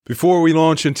Before we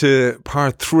launch into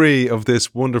part 3 of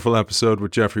this wonderful episode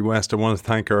with Geoffrey West, I want to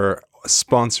thank our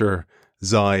sponsor,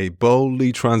 Zai,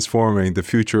 boldly transforming the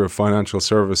future of financial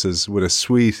services with a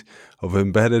suite of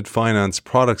embedded finance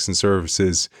products and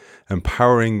services,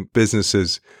 empowering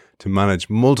businesses to manage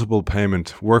multiple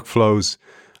payment workflows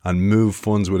and move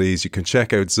funds with ease. You can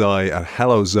check out Zai at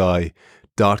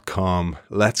hellozai.com.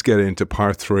 Let's get into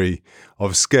part 3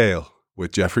 of Scale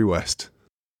with Geoffrey West.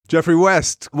 Geoffrey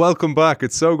West, welcome back.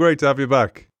 It's so great to have you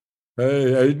back.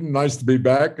 Hey, Aidan, nice to be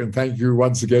back. And thank you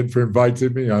once again for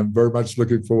inviting me. I'm very much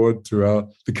looking forward to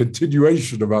the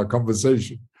continuation of our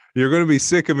conversation. You're going to be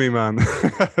sick of me, man.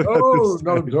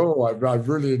 No. I've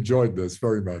really enjoyed this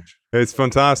very much. It's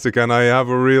fantastic. And I have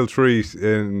a real treat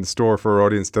in store for our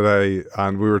audience today.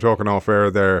 And we were talking off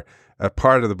air there. A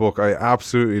part of the book I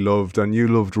absolutely loved, and you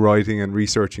loved writing and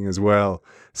researching as well.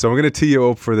 So I'm going to tee you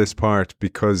up for this part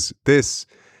because this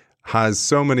has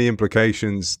so many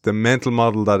implications. The mental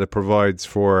model that it provides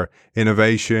for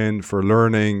innovation, for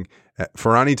learning,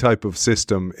 for any type of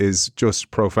system is just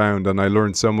profound. And I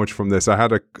learned so much from this. I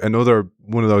had another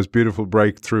one of those beautiful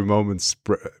breakthrough moments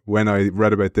when I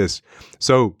read about this.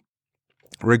 So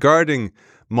regarding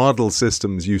model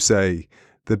systems, you say,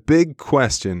 the big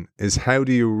question is how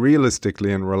do you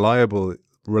realistically and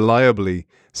reliably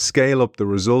scale up the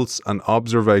results and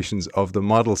observations of the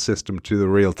model system to the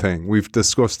real thing. We've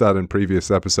discussed that in previous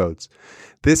episodes.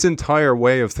 This entire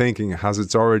way of thinking has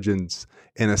its origins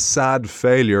in a sad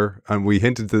failure, and we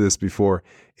hinted to this before,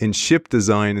 in ship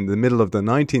design in the middle of the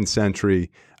 19th century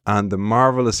and the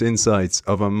marvelous insights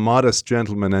of a modest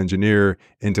gentleman engineer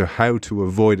into how to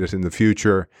avoid it in the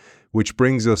future, which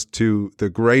brings us to the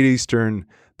Great Eastern,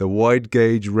 the wide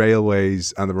gauge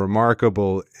railways, and the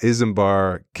remarkable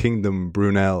Isambard Kingdom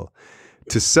Brunel.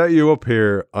 To set you up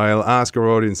here, I'll ask our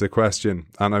audience a question,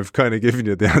 and I've kind of given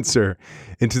you the answer.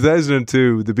 In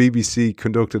 2002, the BBC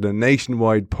conducted a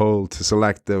nationwide poll to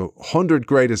select the 100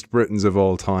 greatest Britons of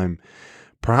all time.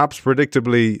 Perhaps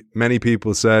predictably, many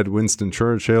people said Winston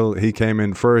Churchill. He came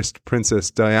in first.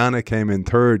 Princess Diana came in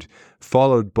third,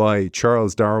 followed by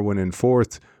Charles Darwin in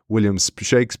fourth, William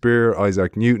Shakespeare,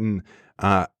 Isaac Newton.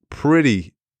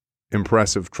 Pretty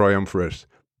impressive triumvirate.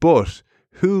 But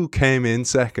who came in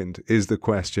second is the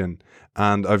question.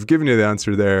 And I've given you the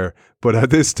answer there. But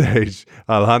at this stage,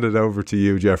 I'll hand it over to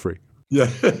you, Geoffrey. Yeah,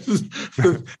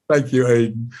 thank you,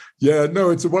 Aidan. Yeah, no,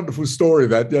 it's a wonderful story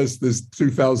that, yes, this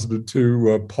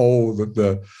 2002 poll that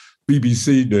the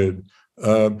BBC did.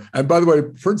 And by the way,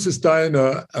 Princess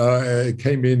Diana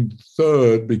came in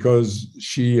third because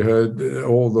she had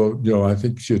I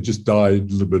think she had just died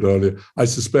a little bit earlier. I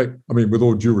suspect, with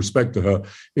all due respect to her,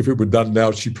 if it were done now,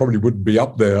 she probably wouldn't be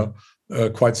up there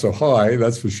quite so high,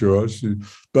 that's for sure.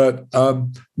 But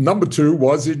number 2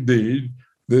 was indeed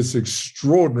this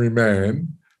extraordinary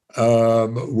man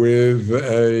with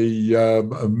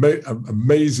an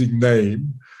amazing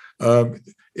name,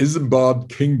 Isambard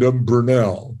Kingdom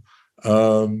Brunel.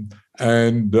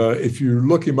 If you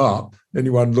look him up,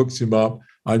 anyone looks him up,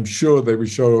 I'm sure they would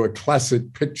show a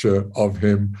classic picture of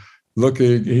him I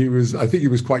think he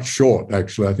was quite short,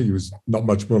 actually. I think he was not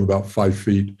much more than about 5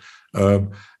 feet. But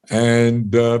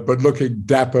looking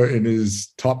dapper in his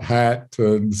top hat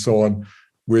and so on,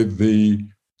 with the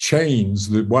chains.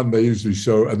 The one they usually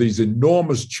show are these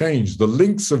enormous chains, the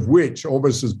links of which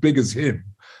almost as big as him,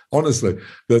 honestly,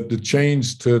 that the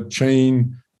chains to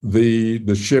chain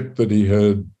the ship that he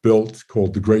had built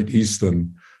called the Great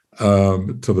Eastern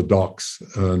to the docks.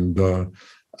 And the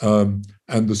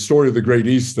story of the Great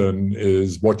Eastern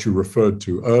is what you referred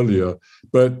to earlier.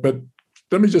 But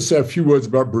let me just say a few words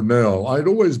about Brunel. I'd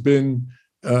always been,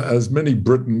 as many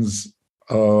Britons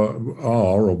are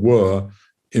or were,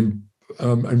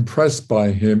 impressed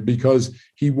by him because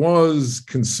he was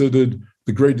considered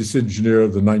the greatest engineer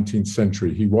of the 19th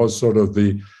century. He was sort of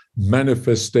the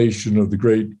manifestation of the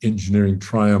great engineering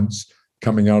triumphs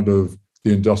coming out of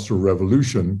the Industrial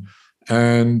Revolution.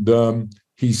 And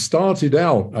he started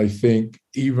out, I think,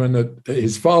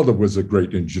 his father was a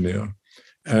great engineer.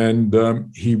 And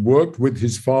he worked with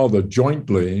his father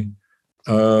jointly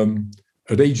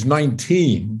at age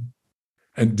 19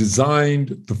 and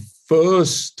designed the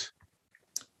first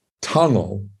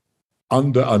tunnel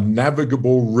under a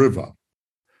navigable river,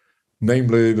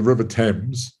 namely the River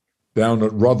Thames, down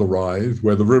at Rotherhithe,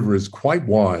 where the river is quite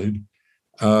wide.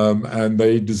 And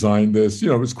they designed this, it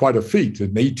was quite a feat.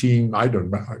 In 18, I don't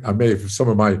know, I may have some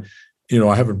of my,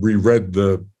 I haven't reread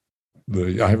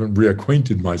I haven't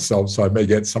reacquainted myself, so I may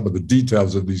get some of the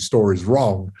details of these stories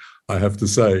wrong, I have to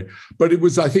say. But it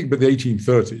was, I think, by the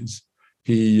 1830s,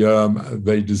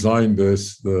 they designed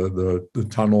this, the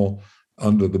tunnel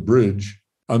under the bridge,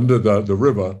 under the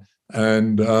river.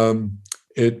 And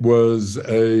it was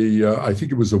I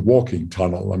think it was a walking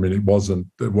tunnel. I mean, it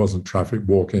wasn't traffic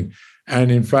walking.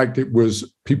 And in fact,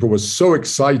 people were so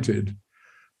excited.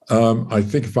 I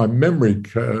think if my memory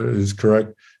is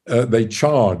correct, they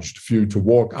charged for you to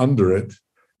walk under it,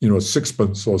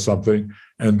 sixpence or something.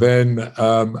 And then,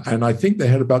 and I think they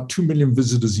had about 2 million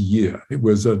visitors a year. It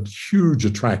was a huge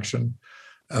attraction.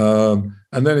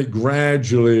 And then it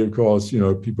gradually, of course,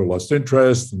 people lost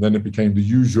interest, and then it became the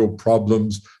usual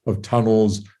problems of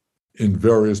tunnels in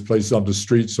various places under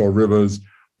streets or rivers.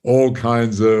 All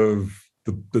kinds of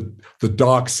the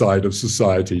dark side of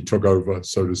society took over,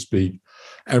 so to speak.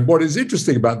 And what is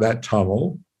interesting about that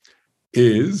tunnel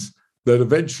is that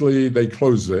eventually they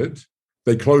closed it.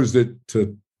 They closed it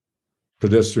to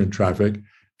pedestrian traffic,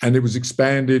 and it was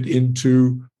expanded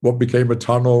into what became a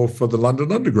tunnel for the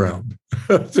London Underground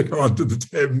to go under the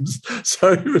Thames.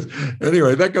 So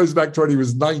anyway, that goes back to when he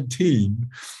was 19.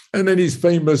 And then he's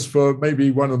famous for,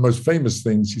 maybe one of the most famous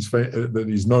things that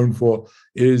he's known for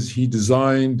is he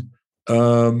designed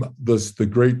the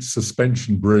great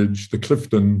suspension bridge, the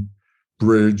Clifton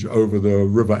Bridge over the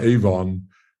River Avon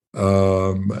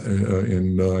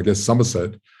in, I guess,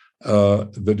 Somerset,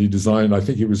 that he designed. I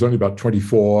think he was only about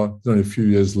 24, only a few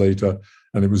years later,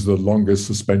 and it was the longest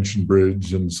suspension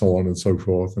bridge and so on and so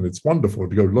forth. And it's wonderful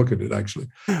to go look at it, actually.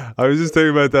 I was just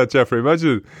thinking about that, Geoffrey.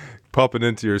 Imagine popping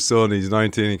into your son, he's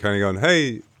 19, and kind of going,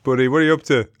 "Hey, buddy, what are you up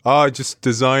to?" "Oh, just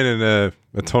designing a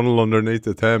tunnel underneath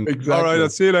the Thames." Exactly. "All right, I'll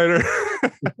see you later."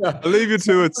 I'll leave you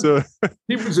to it. So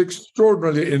he was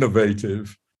extraordinarily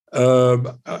innovative.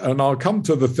 And I'll come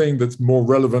to the thing that's more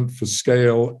relevant for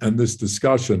scale and this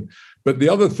discussion. But the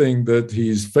other thing that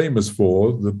he's famous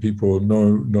for, that people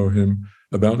know him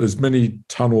about, is many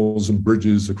tunnels and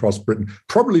bridges across Britain,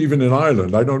 probably even in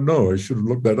Ireland. I don't know. I should have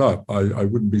looked that up. I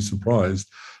wouldn't be surprised.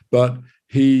 But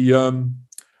he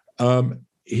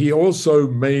also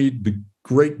made the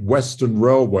Great Western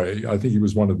Railway. I think he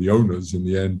was one of the owners in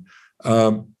the end,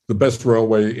 the best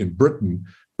railway in Britain.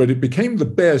 But it became the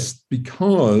best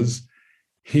because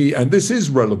and this is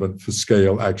relevant for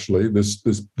scale, actually, this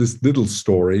little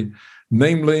story,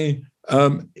 namely,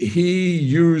 he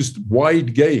used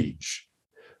wide gauge.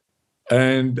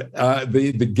 And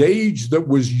the gauge that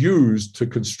was used to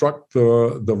construct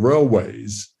the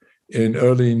railways in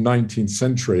early 19th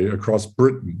century across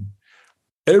Britain,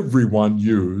 everyone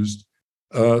used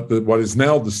what is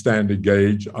now the standard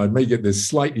gauge. I may get this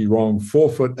slightly wrong,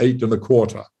 4'8"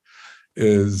 ¼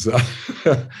 is,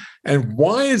 and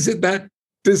why is it that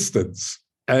distance?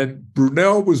 And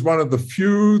Brunel was one of the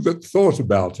few that thought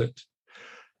about it.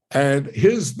 And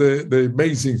here's the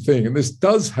amazing thing, and this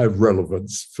does have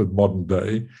relevance for modern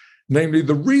day, namely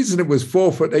the reason it was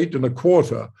 4'8"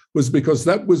 ¼ was because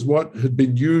that was what had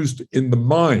been used in the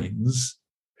mines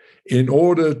in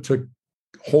order to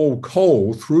haul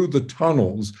coal through the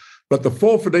tunnels. But the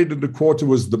 4'8" ¼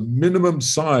 was the minimum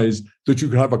size that you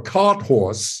could have a cart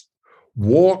horse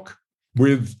walk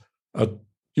with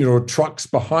trucks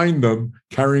behind them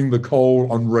carrying the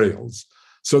coal on rails.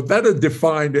 So that had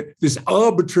defined this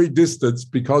arbitrary distance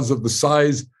because of the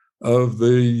size of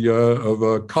of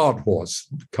a cart horse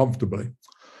comfortably.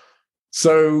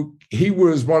 So he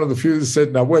was one of the few that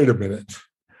said, "Now wait a minute,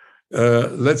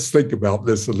 let's think about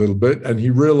this a little bit." And he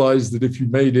realized that if you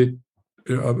made it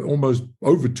almost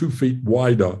over 2 feet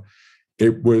wider,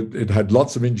 it had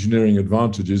lots of engineering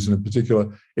advantages, and in particular,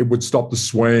 it would stop the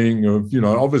swaying of,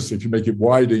 obviously, if you make it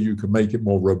wider, you can make it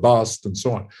more robust and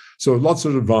so on. So lots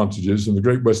of advantages, and the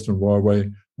Great Western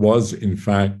Railway was, in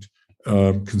fact,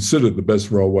 considered the best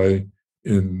railway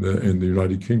in the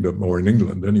United Kingdom, or in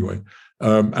England anyway.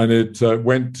 And it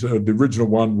the original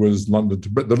one was the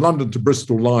London to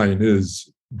Bristol line is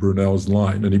Brunel's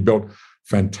line, and he built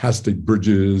fantastic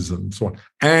bridges and so on.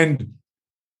 And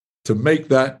to make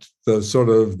that the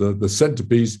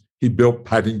centerpiece, he built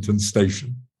Paddington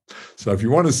Station. So if you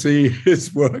want to see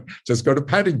his work, just go to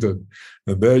Paddington.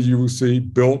 And there you will see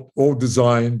built or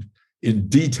designed in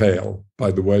detail,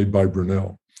 by the way, by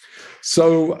Brunel. So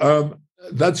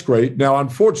that's great. Now,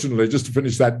 unfortunately, just to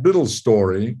finish that little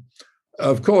story,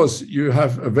 of course, you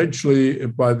have eventually,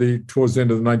 towards the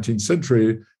end of the 19th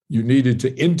century, you needed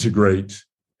to integrate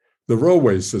the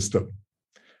railway system.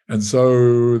 And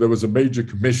so there was a major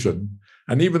commission.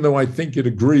 And even though I think it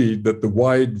agreed that the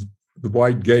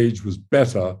wide gauge was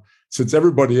better, since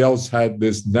everybody else had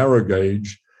this narrow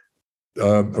gauge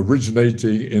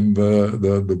originating in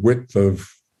the width of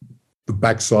the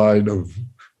backside of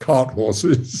cart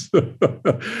horses,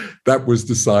 that was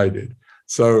decided.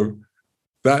 So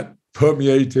that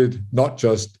permeated not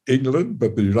just England,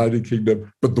 but the United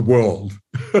Kingdom, but the world.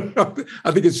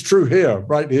 I think it's true here,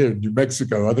 right here in New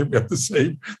Mexico. I think we have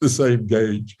the same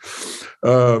gauge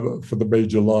for the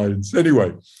major lines.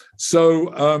 Anyway,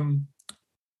 so,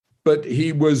 but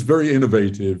he was very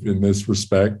innovative in this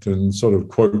respect and sort of,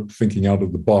 quote, thinking out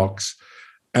of the box.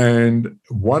 And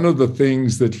one of the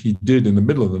things that he did in the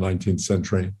middle of the 19th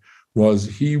century was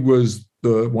he was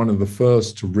one of the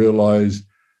first to realize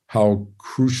how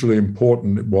crucially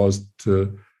important it was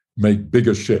to make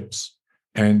bigger ships.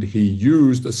 And he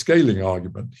used a scaling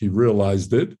argument. He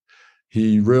realized it.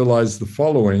 He realized the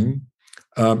following,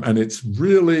 and it's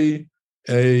really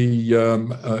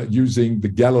using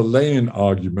the Galilean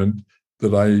argument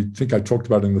that I think I talked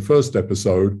about in the first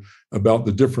episode about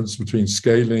the difference between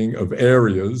scaling of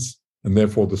areas and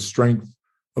therefore the strength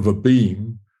of a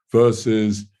beam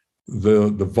versus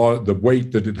the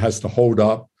weight that it has to hold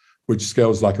up, which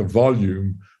scales like a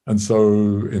volume. And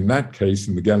so in that case,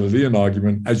 in the Galilean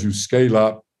argument, as you scale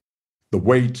up, the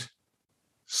weight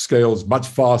scales much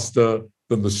faster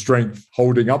than the strength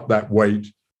holding up that weight.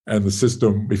 And the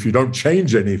system, if you don't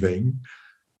change anything,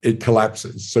 it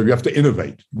collapses. So you have to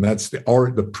innovate. And that's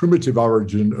the primitive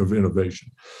origin of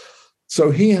innovation.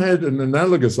 So he had an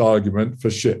analogous argument for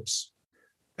ships.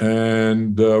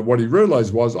 And what he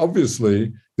realized was,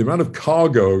 obviously, the amount of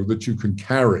cargo that you can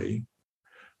carry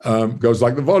goes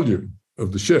like the volume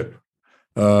of the ship.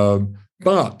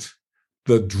 But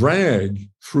the drag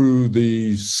through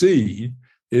the sea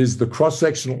is the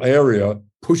cross-sectional area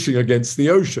pushing against the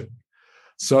ocean.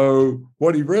 So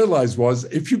what he realized was,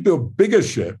 if you build bigger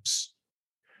ships,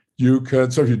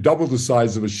 so if you double the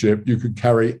size of a ship, you could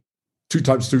carry 2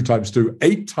 times 2 times 2,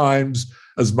 8 times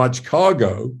as much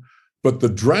cargo, but the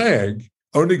drag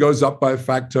only goes up by a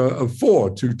factor of 4,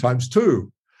 2 times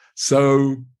 2.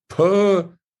 So per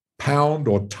pound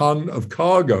or ton of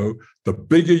cargo, the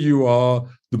bigger you are,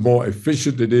 the more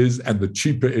efficient it is and the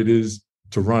cheaper it is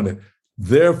to run it.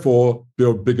 Therefore,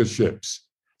 build bigger ships.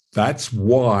 That's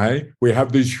why we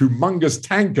have these humongous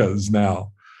tankers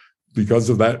now, because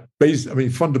of that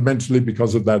fundamentally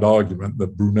because of that argument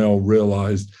that Brunel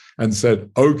realized and said,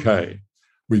 okay,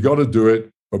 we got to do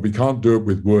it, but we can't do it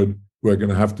with wood. We're going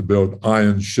to have to build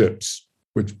iron ships,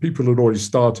 which people had already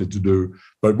started to do,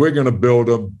 but we're going to build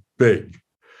them big.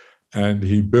 And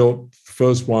he built, the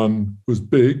first one was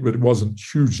big, but it wasn't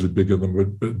hugely bigger than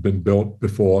had been built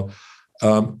before,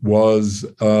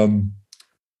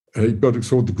 he built it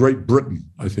called the Great Britain,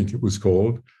 I think it was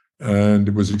called, and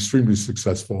it was extremely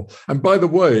successful. And by the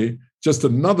way, just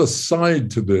another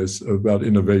side to this about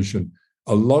innovation,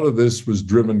 a lot of this was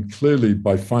driven clearly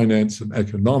by finance and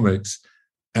economics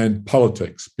and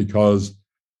politics, because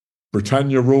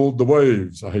Britannia ruled the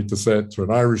waves. I hate to say it to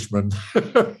an Irishman,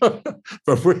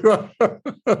 but we were.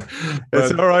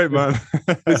 It's all right, man.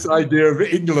 This idea of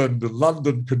England and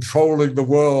London controlling the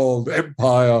world,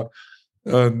 empire,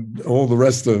 and all the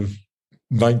rest of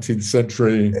 19th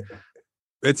century.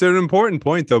 It's an important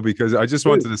point, though, because I just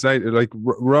wanted to say, like,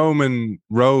 Roman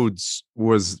roads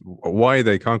was why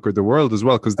they conquered the world as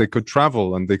well, because they could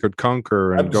travel and they could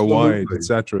conquer and go wide,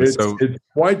 etc. So it's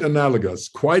quite analogous.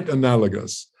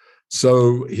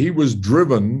 So he was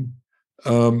driven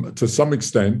to some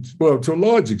extent, well, to a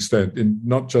large extent, in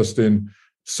not just in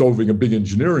solving a big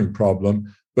engineering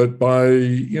problem, but by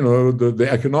the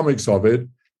economics of it.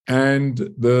 And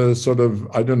the sort of,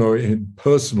 I don't know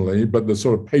personally, but the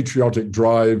sort of patriotic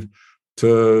drive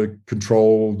to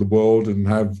control the world and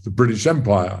have the British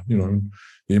Empire, the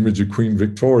image of Queen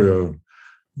Victoria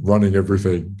running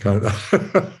everything, kind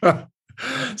of.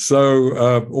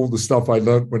 So all the stuff I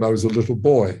learned when I was a little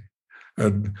boy.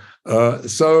 And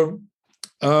so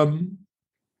then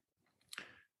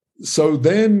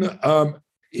and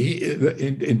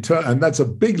that's a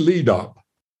big lead up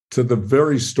to the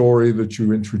very story that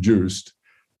you introduced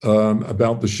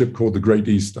about the ship called the Great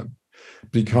Eastern,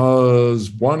 because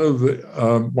one of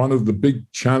the big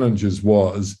challenges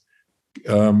was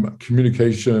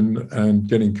communication and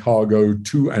getting cargo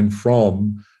to and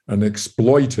from and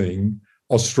exploiting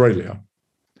Australia.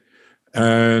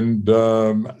 And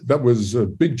that was a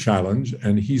big challenge.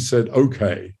 And he said,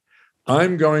 okay,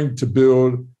 I'm going to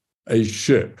build a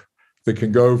ship that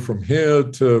can go from here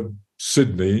to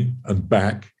Sydney and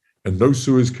back, and no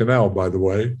Suez Canal, by the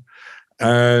way,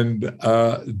 and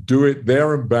do it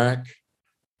there and back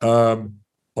on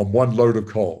one load of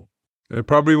coal. It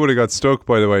probably would have got stuck,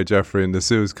 by the way, Geoffrey, in the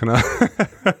Suez Canal.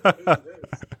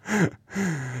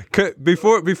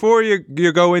 Before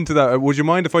you go into that, would you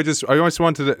mind if I just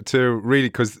wanted to read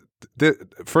it, because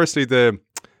firstly the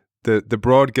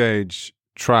broad gauge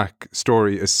track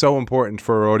story is so important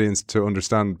for our audience to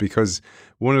understand, because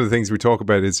one of the things we talk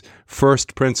about is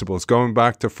first principles, going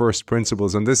back to first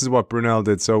principles. And this is what Brunel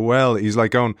did so well. He's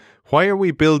like going, why are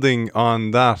we building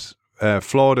on that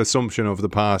flawed assumption of the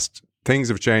past? Things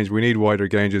have changed. We need wider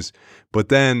gauges. But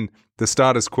then the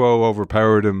status quo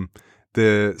overpowered him.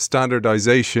 The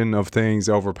standardization of things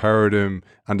overpowered him.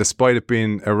 And despite it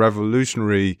being a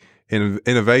revolutionary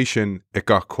innovation, it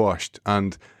got quashed.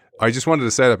 And I just wanted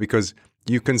to say that because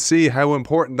you can see how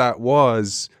important that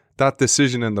was, that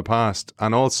decision in the past.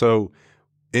 And also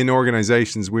in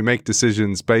organizations, we make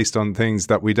decisions based on things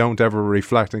that we don't ever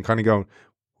reflect and kind of go,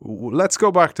 let's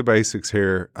go back to basics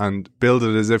here and build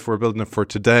it as if we're building it for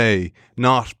today,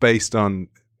 not based on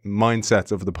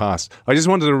mindsets of the past. I just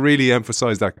wanted to really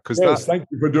emphasize that. Yes, thank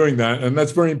you for doing that. And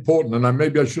that's very important. And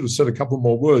maybe I should have said a couple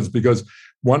more words, because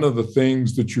one of the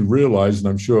things that you realize, and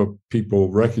I'm sure people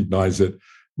recognize it,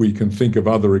 we can think of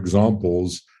other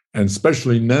examples, and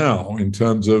especially now in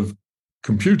terms of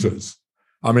computers.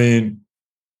 I mean,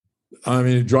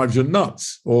 it drives you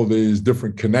nuts, all these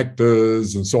different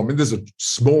connectors and so on. I mean, there's a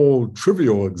small,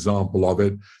 trivial example of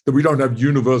it, that we don't have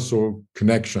universal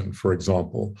connection, for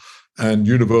example, and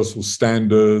universal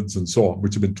standards and so on,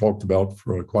 which have been talked about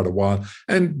for quite a while,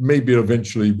 and maybe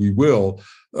eventually we will.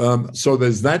 So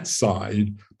there's that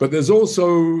side, but there's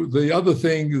also the other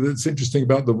thing that's interesting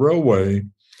about the railway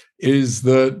is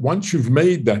that once you've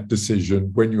made that decision,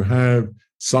 when you have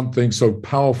something so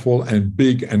powerful and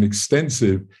big and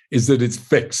extensive, is that it's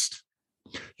fixed.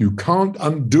 You can't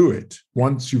undo it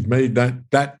once you've made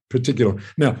that particular.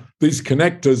 Now, these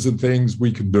connectors and things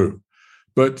we can do,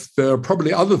 but there are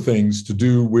probably other things to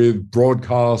do with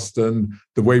broadcast and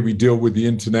the way we deal with the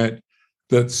internet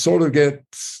that sort of get,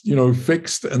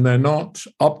 fixed, and they're not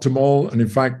optimal. And in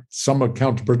fact, some are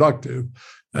counterproductive.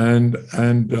 And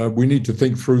we need to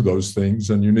think through those things.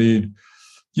 And you need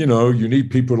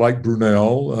people like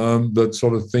Brunel that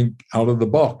sort of think out of the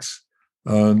box.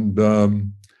 And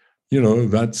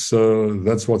that's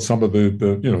what some of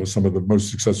the most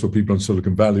successful people in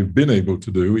Silicon Valley have been able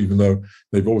to do, even though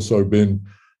they've also been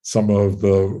some of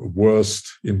the worst,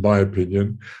 in my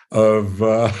opinion, of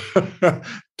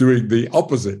doing the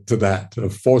opposite to that,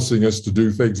 of forcing us to do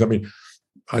things. I mean,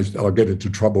 I'll get into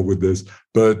trouble with this,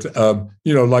 but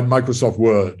like Microsoft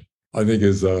Word, I think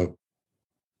is a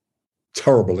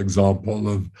terrible example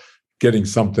of getting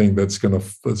something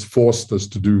that's forced us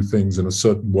to do things in a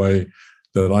certain way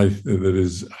that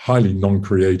is highly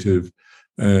non-creative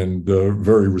and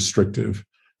very restrictive.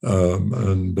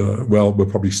 We're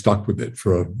probably stuck with it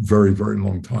for a very, very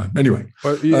long time. Anyway,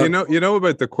 well, you know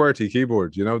about the QWERTY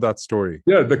keyboard. You know that story?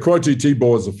 Yeah, the QWERTY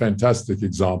keyboard is a fantastic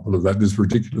example of that. This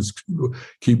ridiculous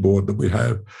keyboard that we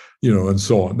have, and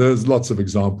so on. There's lots of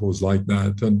examples like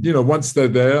that, and once they're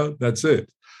there, that's it.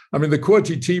 I mean, the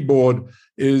QWERTY keyboard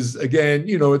is, again,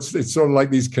 it's sort of like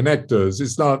these connectors.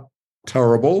 It's not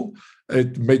terrible.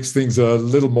 It makes things a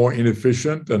little more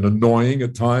inefficient and annoying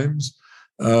at times.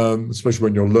 Especially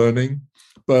when you're learning,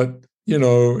 but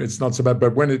it's not so bad.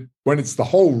 But when it's the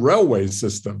whole railway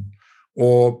system,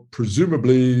 or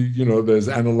presumably there's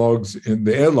analogs in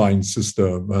the airline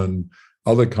system and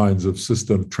other kinds of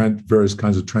various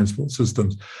kinds of transport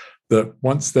systems, that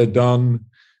once they're done,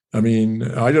 I mean,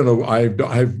 I don't know.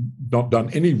 I've not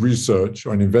done any research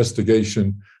or an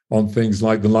investigation on things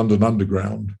like the London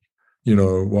Underground.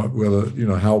 What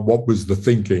was the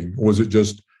thinking, or was it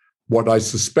just what I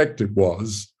suspect it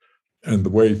was, and the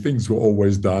way things were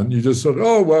always done? You just sort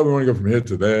of, we want to go from here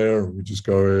to there, and we just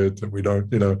go it, and we don't,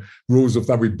 rules of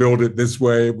thumb, we build it this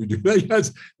way, we do that.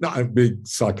 That's not a big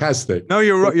sarcastic. No,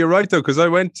 you're right though, because I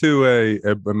went to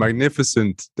a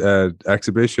magnificent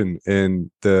exhibition in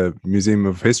the Museum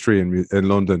of History in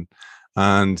London,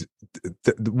 and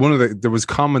there was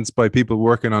comments by people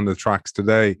working on the tracks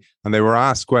today, and they were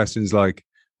asked questions like,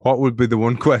 what would be the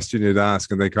one question you'd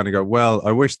ask? And they kind of go, well,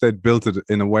 I wish they'd built it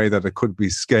in a way that it could be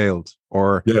scaled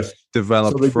or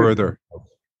developed further.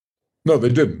 No, they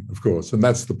didn't, of course. And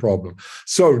that's the problem.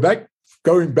 So that,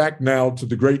 going back now to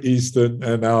the Great Eastern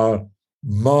and our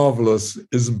marvelous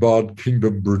Isambard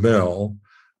Kingdom Brunel.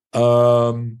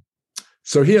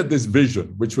 So he had this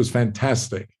vision, which was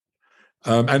fantastic.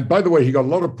 And by the way, he got a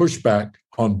lot of pushback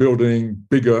on building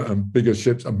bigger and bigger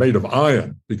ships made of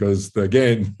iron, because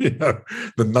again,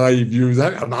 the naive view is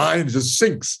that an iron just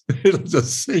sinks. It'll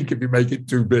just sink if you make it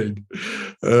too big.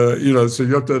 So you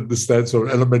have to understand sort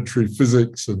of elementary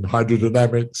physics and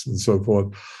hydrodynamics and so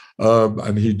forth.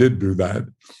 And he did do that.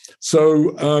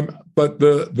 So, but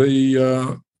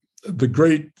the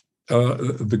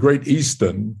Great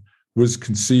Eastern was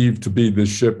conceived to be this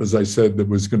ship, as I said, that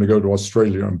was going to go to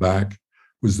Australia and back.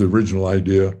 Was the original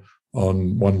idea,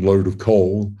 on one load of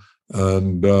coal.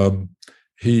 And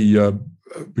he,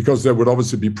 because there would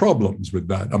obviously be problems with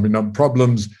that. I mean,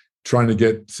 problems trying to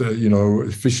get,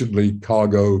 efficiently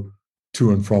cargo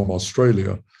to and from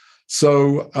Australia.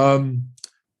 So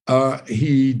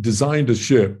he designed a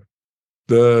ship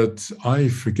that I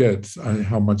forget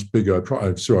how much bigger.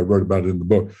 I'm sure I wrote about it in the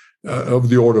book, of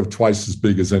the order of twice as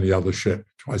big as any other ship,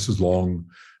 twice as long.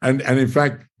 And in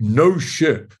fact, no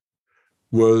ship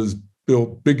was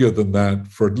built bigger than that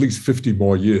for at least 50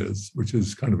 more years, which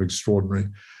is kind of extraordinary.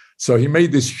 So he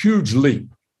made this huge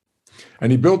leap,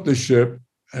 and he built this ship,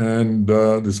 and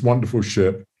this wonderful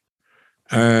ship.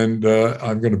 And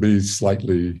I'm going to be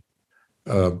slightly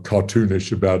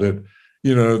cartoonish about it.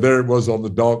 There it was on the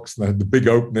docks, and they had the big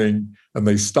opening, and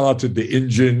they started the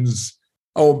engines.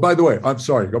 Oh, by the way, I'm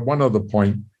sorry, got one other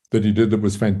point that he did that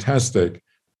was fantastic,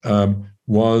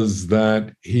 was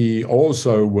that he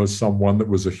also was someone that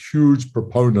was a huge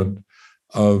proponent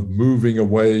of moving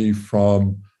away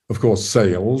from, of course,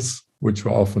 sails, which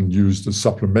were often used as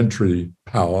supplementary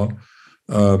power,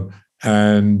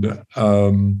 and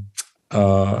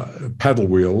paddle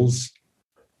wheels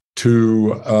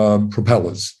to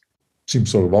propellers.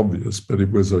 Seems sort of obvious, but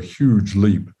it was a huge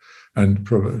leap,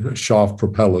 and shaft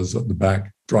propellers at the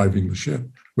back driving the ship,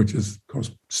 which is, of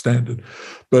course, standard.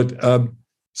 But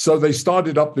so they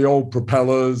started up the old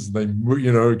propellers, they,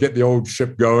 get the old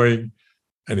ship going,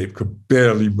 and it could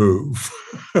barely move.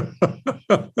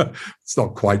 It's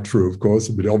not quite true, of course,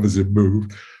 but it obviously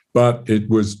moved, but it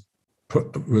was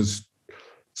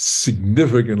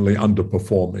significantly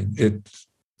underperforming. It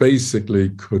basically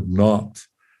could not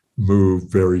move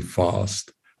very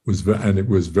fast, and it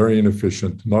was very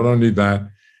inefficient. Not only that,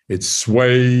 it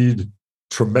swayed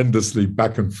tremendously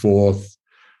back and forth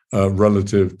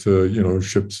relative to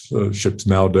ships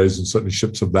nowadays, and certainly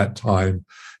ships of that time.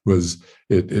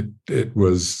 It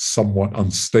was somewhat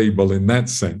unstable in that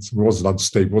sense. It wasn't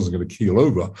unstable, it wasn't going to keel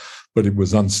over, but it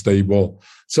was unstable.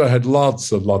 So it had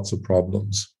lots of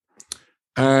problems.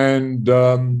 And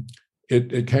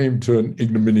it came to an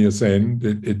ignominious end.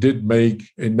 I don't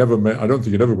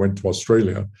think it ever went to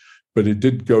Australia, but it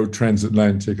did go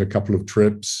transatlantic a couple of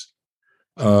trips.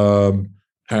 But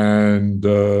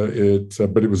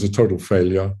it was a total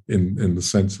failure in the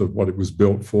sense of what it was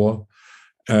built for.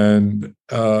 And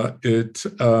it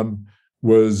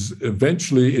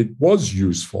was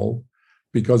useful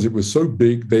because it was so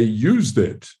big, they used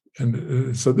it.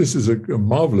 And so this is a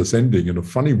marvelous ending in a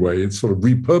funny way. It's sort of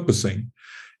repurposing.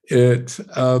 It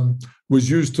was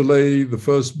used to lay the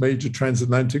first major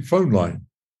transatlantic phone line.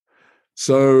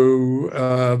 So,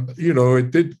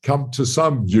 it did come to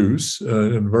some use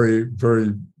in a very,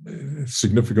 very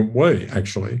significant way,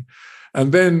 actually.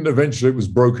 And then eventually it was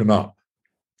broken up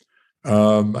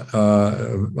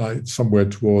somewhere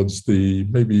towards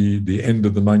maybe the end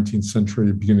of the 19th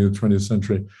century, beginning of the 20th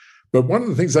century. But one of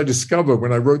the things I discovered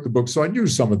when I wrote the book, so I knew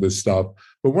some of this stuff,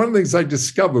 but one of the things I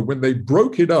discovered when they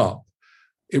broke it up,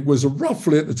 it was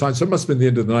roughly at the time, so it must have been the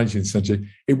end of the 19th century,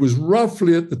 it was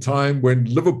roughly at the time when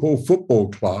Liverpool Football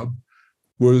Club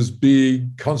was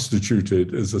being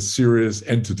constituted as a serious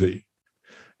entity.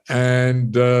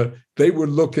 And they were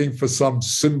looking for some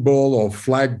symbol or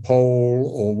flagpole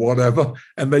or whatever,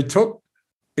 and they took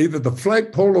either the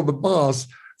flagpole or the mast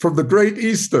from the Great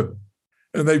Eastern,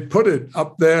 and they put it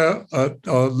up there at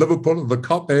Liverpool at the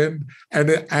Cop End.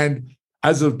 And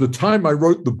as of the time I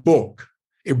wrote the book,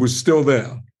 it was still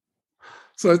there.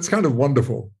 So it's kind of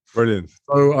wonderful. Brilliant.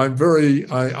 So I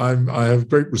have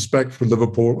great respect for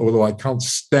Liverpool, although I can't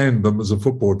stand them as a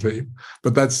football team.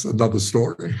 But that's another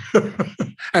story.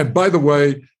 And by the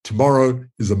way, tomorrow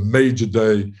is a major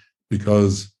day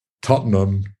because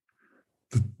Tottenham,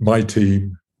 my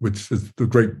team, which is the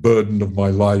great burden of my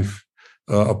life,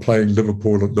 are playing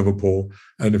Liverpool at Liverpool.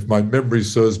 And if my memory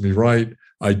serves me right,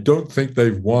 I don't think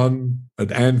they've won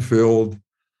at Anfield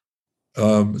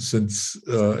since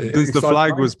the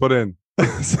flag was put in.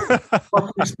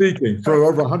 Roughly speaking, for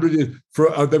over 100 years.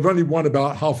 They've only won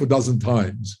about half a dozen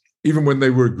times. Even when they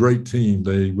were a great team,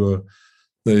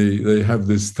 they have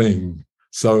this thing,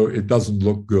 so it doesn't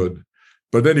look good.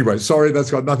 But anyway, sorry,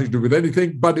 that's got nothing to do with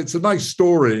anything. But it's a nice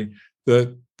story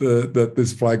that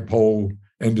this flagpole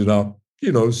ended up,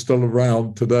 still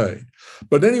around today.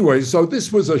 But anyway, so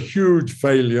this was a huge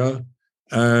failure,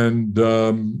 and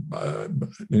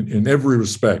in every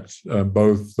respect,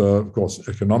 both, of course,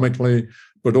 economically,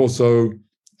 but also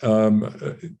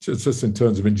just in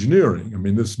terms of engineering. I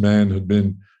mean, this man had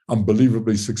been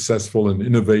unbelievably successful and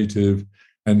innovative,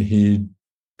 and he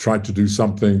tried to do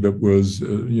something that was,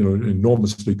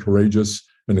 enormously courageous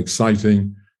and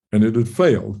exciting, and it had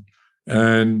failed.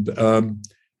 And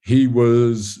he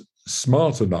was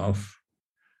smart enough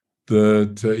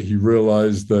that he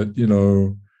realized that,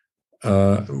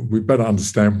 we better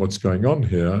understand what's going on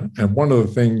here. And one of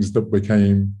the things that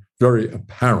became very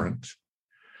apparent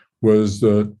was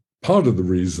that part of the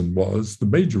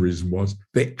major reason was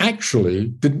they actually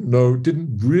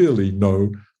didn't really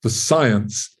know the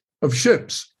science of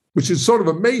ships, which is sort of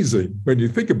amazing when you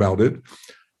think about it.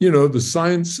 The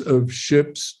science of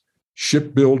ships,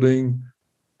 shipbuilding,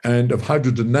 and of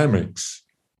hydrodynamics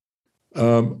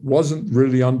wasn't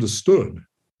really understood.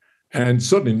 And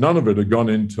certainly none of it had gone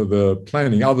into the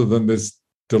planning other than this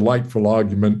delightful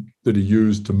argument that he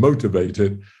used to motivate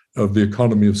it of the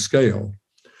economy of scale.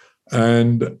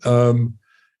 And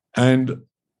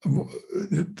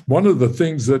one of the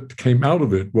things that came out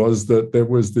of it was that there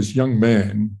was this young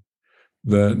man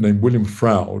named William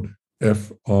Froude,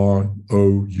 F-R-O-U-D-E,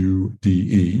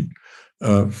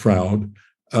 Froude,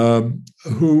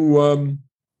 who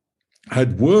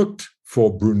had worked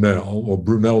for Brunel or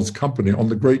Brunel's company on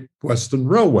the Great Western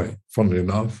Railway, funnily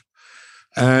enough.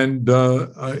 And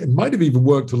it might have even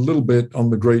worked a little bit on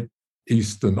the Great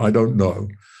Eastern, I don't know.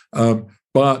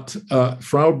 But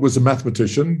Froude was a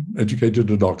mathematician, educated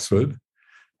at Oxford,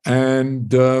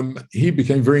 and he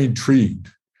became very intrigued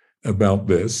about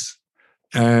this.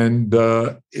 And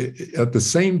at the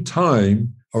same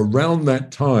time, around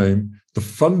that time, the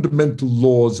fundamental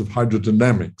laws of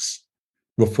hydrodynamics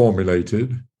were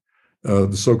formulated,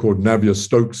 the so-called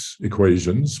Navier-Stokes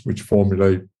equations, which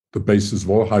formulate the basis of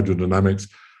all hydrodynamics,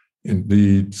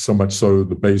 indeed, so much so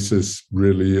the basis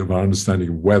really of our understanding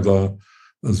of weather,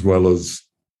 as well as,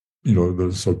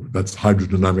 so that's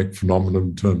hydrodynamic phenomenon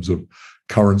in terms of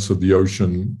currents of the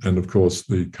ocean and, of course,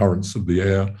 the currents of the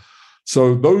air.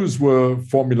 So those were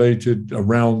formulated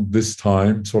around this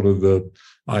time, sort of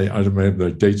I don't remember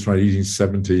the dates, right,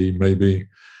 1870 maybe.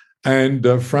 And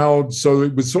Froude, so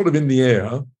it was sort of in the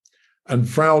air. And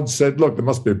Froude said, look, there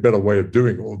must be a better way of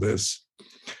doing all this.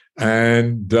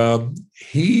 And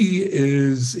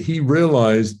he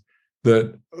realized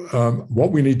that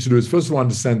what we need to do is, first of all,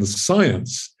 understand the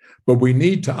science, but we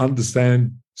need to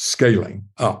understand scaling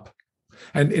up.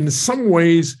 And in some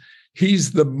ways,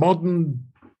 he's the modern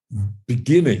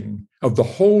beginning of the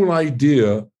whole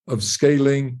idea of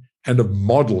scaling and of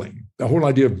modeling. The whole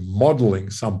idea of modeling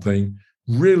something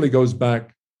really goes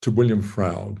back to William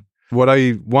Froude. What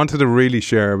I wanted to really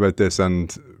share about this,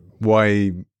 and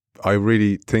why I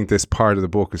really think this part of the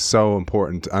book is so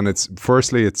important, and it's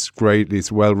great,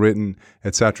 it's well written,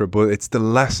 etc., but it's the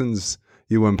lessons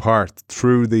you impart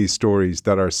through these stories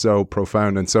that are so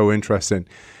profound and so interesting.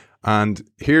 And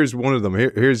here's one of them.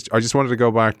 I just wanted to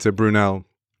go back to Brunel,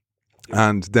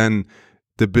 and then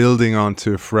the building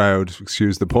onto Froude,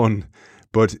 excuse the pun.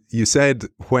 But you said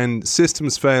when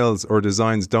systems fails or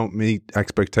designs don't meet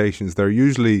expectations, there are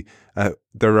usually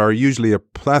a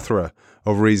plethora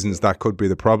of reasons that could be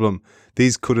the problem.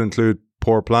 These could include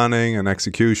poor planning and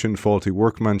execution, faulty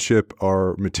workmanship,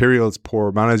 or materials,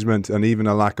 poor management, and even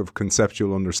a lack of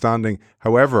conceptual understanding.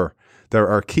 However, there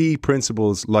are key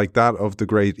principles like that of the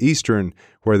Great Eastern,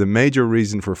 where the major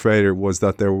reason for failure was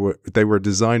that they were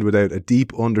designed without a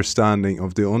deep understanding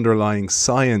of the underlying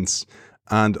science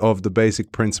and of the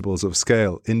basic principles of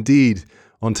scale. Indeed,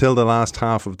 until the last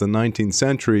half of the 19th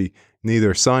century,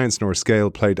 neither science nor scale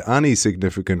played any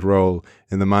significant role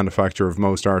in the manufacture of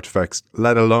most artifacts,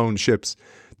 let alone ships.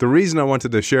 The reason I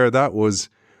wanted to share that was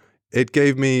it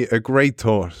gave me a great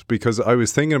thought, because I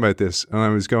was thinking about this and I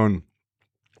was going,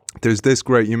 there's this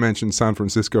great, you mentioned San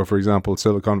Francisco, for example,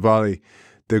 Silicon Valley,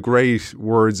 the great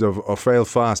words of fail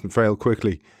fast and fail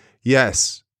quickly.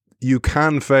 Yes, you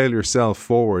can fail yourself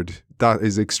forward. That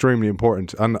is extremely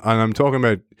important. And I'm talking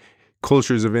about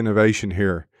cultures of innovation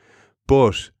here.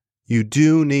 But you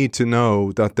do need to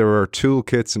know that there are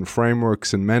toolkits and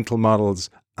frameworks and mental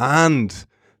models and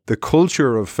the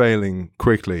culture of failing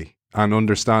quickly and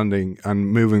understanding and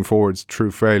moving forwards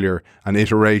through failure and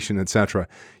iteration, etc.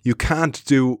 You can't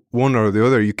do one or the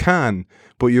other. You can,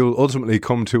 but you'll ultimately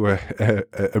come to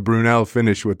a Brunel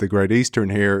finish with the Great Eastern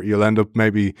here. You'll end up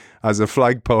maybe as a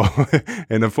flagpole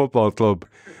in a football club.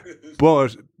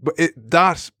 But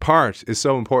that part is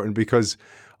so important, because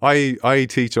I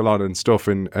teach a lot and stuff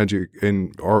in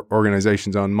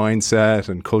organizations on mindset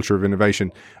and culture of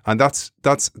innovation, and that's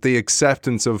the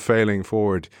acceptance of failing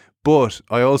forward. But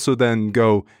I also then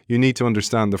go, you need to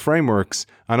understand the frameworks,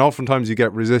 and oftentimes you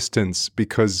get resistance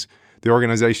because the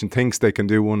organization thinks they can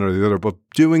do one or the other, but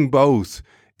doing both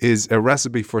is a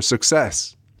recipe for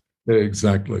success.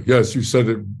 Exactly. Yes, you said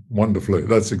it wonderfully.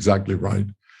 That's exactly right.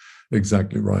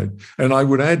 Exactly right. And I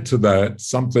would add to that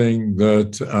something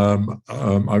that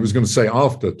I was going to say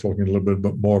after talking a little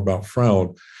bit more about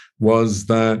Froude, was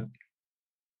that,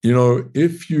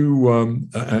 if you,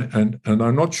 and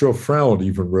I'm not sure Froude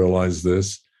even realized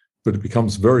this, but it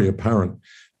becomes very apparent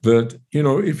that,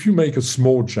 if you make a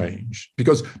small change,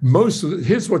 because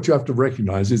here's what you have to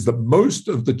recognize is that most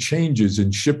of the changes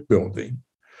in shipbuilding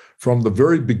from the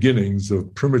very beginnings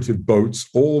of primitive boats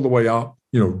all the way up,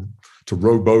 to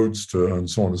rowboats, and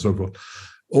so on and so forth,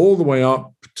 all the way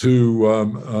up to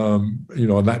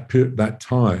that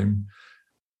time,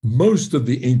 most of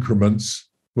the increments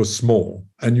were small,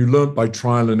 and you learned by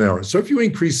trial and error. So if you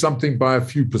increase something by a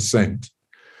few percent,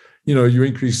 you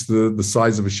increase the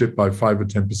size of a ship by 5 or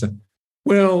 10%.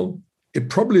 Well, it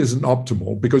probably isn't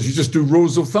optimal because you just do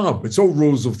rules of thumb. It's all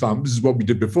rules of thumb. This is what we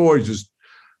did before. You just,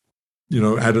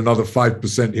 add another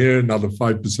 5% here, another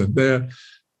 5% there.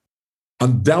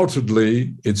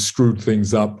 Undoubtedly, it screwed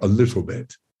things up a little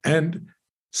bit. And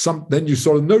then you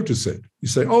sort of notice it. You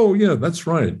say, oh, yeah, that's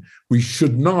right. We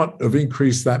should not have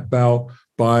increased that bow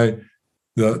by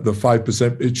the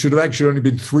 5%. It should have actually only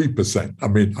been 3%. I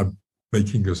mean, I'm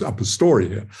making up a story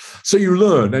here. So you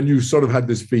learn, and you sort of had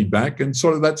this feedback, and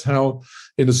sort of that's how,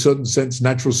 in a certain sense,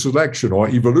 natural selection or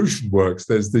evolution works.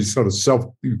 There's these sort of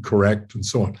self-correct and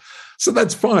so on. So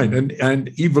that's fine.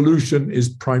 And evolution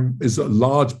is a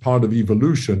large part of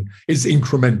evolution is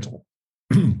incremental.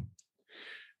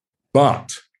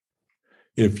 But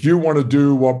if you want to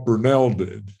do what Brunel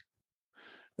did,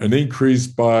 an increase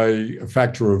by a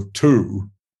factor of 2,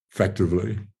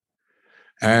 effectively,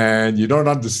 and you don't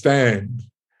understand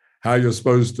how you're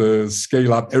supposed to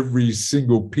scale up every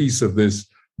single piece of this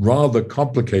rather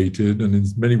complicated and in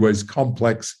many ways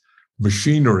complex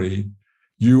machinery,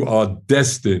 you are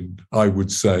destined, I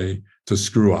would say, to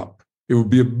screw up. It would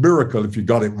be a miracle if you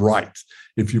got it right,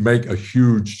 if you make a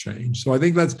huge change. So I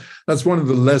think that's one of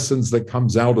the lessons that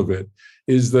comes out of it,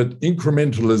 is that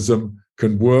incrementalism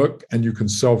can work and you can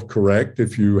self-correct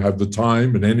if you have the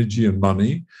time and energy and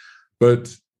money.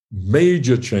 But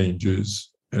major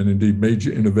changes, and indeed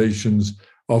major innovations,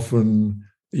 often,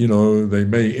 they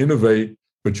may innovate,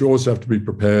 but you also have to be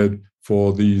prepared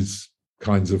for these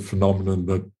kinds of phenomena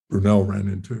that Brunel ran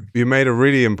into. You made a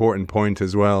really important point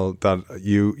as well that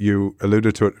you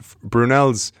alluded to it.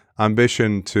 Brunel's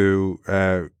ambition to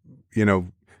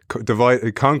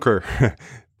conquer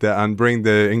and bring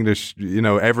the English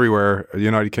everywhere,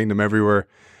 United Kingdom everywhere,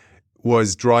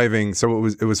 was driving. So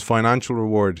it was financial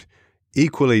reward.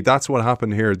 Equally, that's what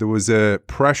happened here. There was a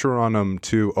pressure on him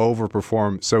to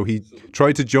overperform. So he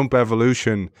tried to jump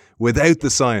evolution without the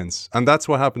science. And that's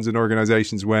what happens in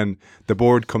organizations when the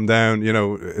board come down,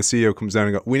 a CEO comes down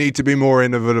and go, we need to be more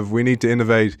innovative, we need to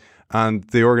innovate. And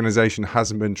the organization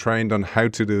hasn't been trained on how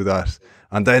to do that.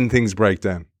 And then things break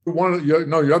down.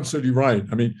 You're absolutely right.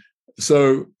 I mean,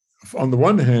 so on the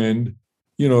one hand,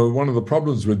 one of the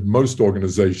problems with most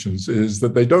organizations is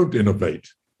that they don't innovate,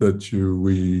 that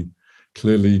we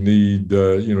clearly need,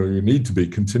 you need to be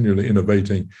continually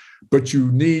innovating, but you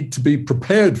need to be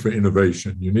prepared for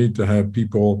innovation. You need to have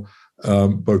people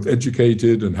both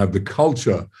educated and have the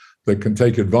culture that can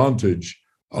take advantage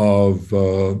of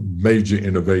major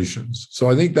innovations. So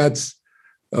I think that's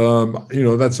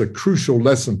a crucial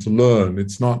lesson to learn.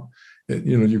 It's not,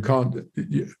 you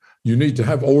need to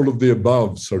have all of the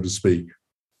above, so to speak.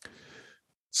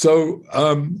 So,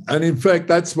 and in fact,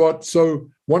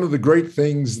 one of the great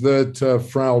things that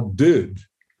Froude did,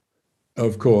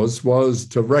 of course, was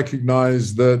to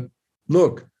recognize that,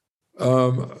 look,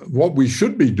 what we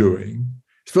should be doing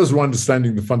is first of all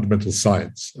understanding the fundamental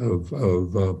science of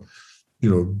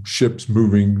ships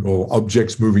moving or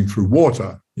objects moving through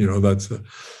water.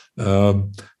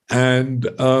 And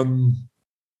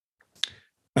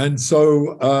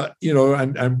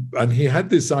he had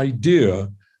this idea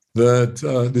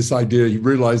he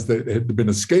realized that it had been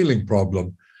a scaling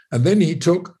problem. And then he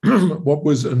took what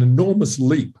was an enormous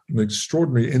leap, an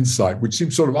extraordinary insight, which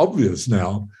seems sort of obvious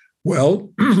now. Well,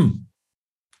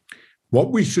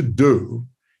 what we should do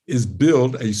is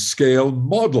build a scale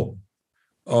model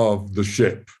of the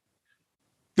ship,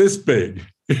 this big,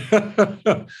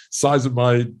 size of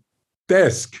my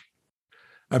desk,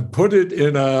 and put it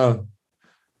in a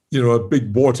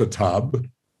big water tub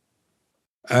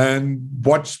and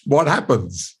watch what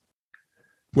happens.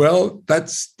 Well,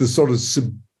 that's the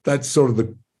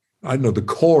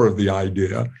core of the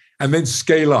idea, and then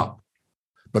scale up.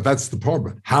 But that's the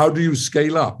problem. How do you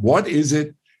scale up? What is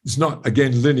it? It's not,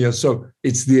 again, linear. So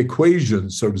it's the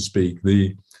equation, so to speak,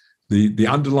 the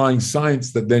underlying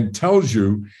science that then tells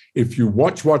you, if you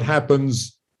watch what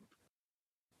happens,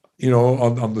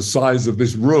 on the size of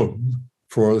this room,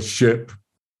 for a ship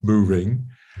moving.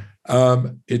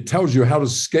 It tells you how to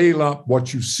scale up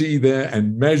what you see there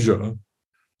and measure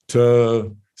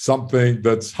to something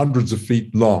that's hundreds of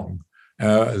feet long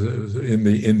in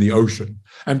the ocean.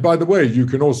 And by the way, you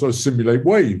can also simulate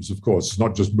waves, of course. It's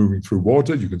not just moving through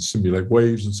water. You can simulate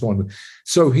waves and so on.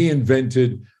 So he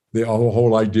invented the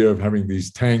whole idea of having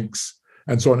these tanks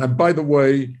and so on. And by the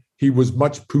way, he was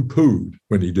much poo-pooed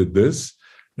when he did this.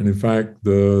 And in fact,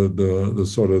 the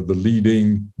sort of the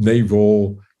leading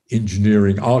naval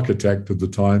engineering architect of the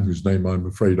time, whose name I'm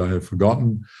afraid I have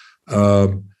forgotten,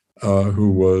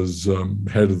 who was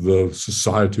head of the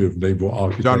Society of Naval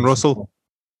Architects.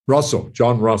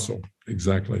 John Russell,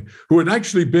 exactly. Who had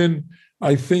actually been,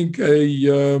 I think,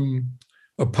 a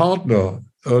partner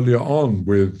earlier on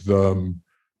with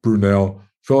Brunel,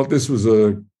 thought this was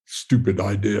a stupid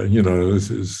idea. This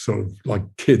is sort of like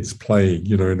kids playing,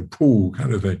 in a pool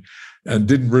kind of thing, and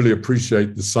didn't really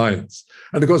appreciate the science.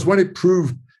 And of course, when it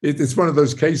proved, it's one of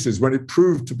those cases when it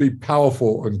proved to be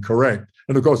powerful and correct.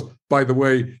 And of course, by the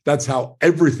way, that's how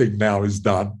everything now is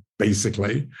done,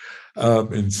 basically,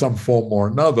 in some form or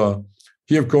another.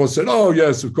 He, of course, said, "Oh,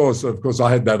 yes, of course,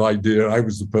 I had that idea. I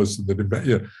was the person that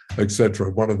invented, etc."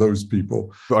 One of those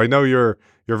people. I know you're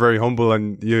very humble,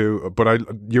 but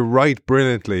you write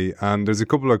brilliantly, and there's a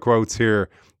couple of quotes here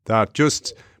that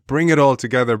just bring it all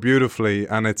together beautifully.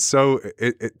 And it's so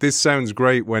this sounds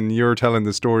great when you're telling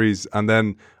the stories, and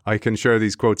then I can share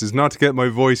these quotes. It's not to get my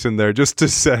voice in there, just to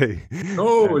say.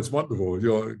 Oh, it's wonderful.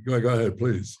 Go ahead,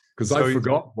 please, because I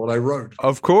forgot what I wrote.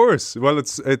 Of course. Well,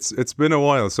 it's been a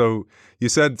while. So you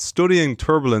said studying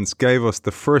turbulence gave us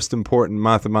the first important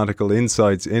mathematical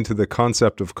insights into the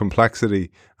concept of complexity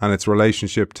and its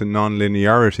relationship to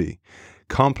nonlinearity.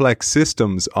 Complex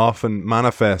systems often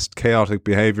manifest chaotic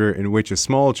behavior in which a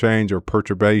small change or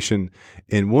perturbation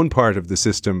in one part of the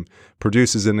system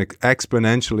produces an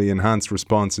exponentially enhanced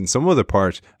response in some other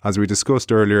part. As we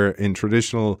discussed earlier, in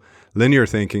traditional linear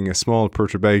thinking, a small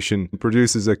perturbation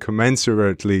produces a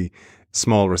commensurately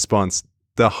small response.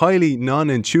 The highly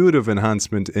non-intuitive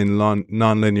enhancement in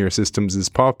nonlinear systems is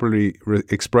popularly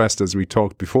expressed, as we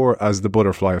talked before, as the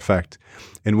butterfly effect,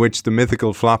 in which the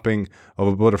mythical flapping of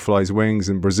a butterfly's wings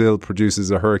in Brazil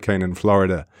produces a hurricane in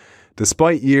Florida.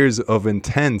 Despite years of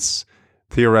intense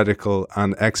theoretical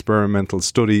and experimental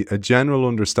study, a general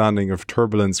understanding of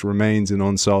turbulence remains an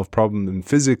unsolved problem in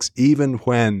physics, even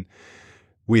when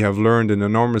we have learned an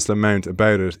enormous amount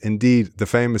about it. Indeed, the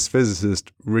famous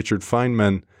physicist Richard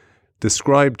Feynman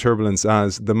described turbulence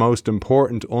as the most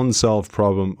important unsolved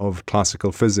problem of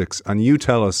classical physics. And you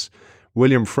tell us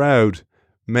William Froude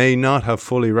may not have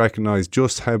fully recognized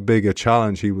just how big a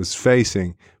challenge he was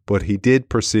facing, but he did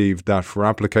perceive that for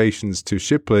applications to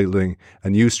shipbuilding, a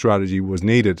new strategy was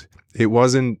needed. It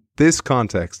was in this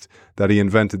context that he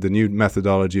invented the new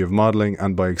methodology of modeling,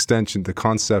 and by extension the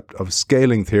concept of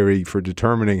scaling theory for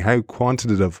determining how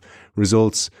quantitative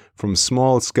results from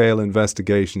small-scale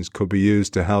investigations could be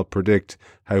used to help predict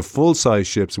how full-size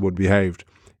ships would behave.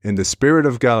 In the spirit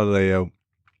of Galileo,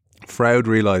 Froude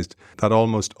realized that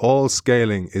almost all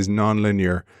scaling is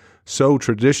nonlinear, so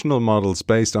traditional models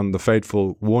based on the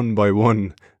fateful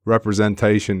one-by-one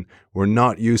representation were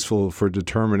not useful for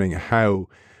determining how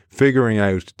figuring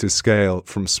out to scale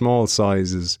from small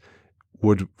sizes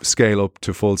would scale up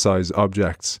to full-size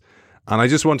objects. And I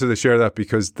just wanted to share that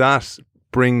because that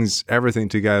brings everything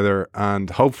together and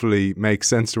hopefully makes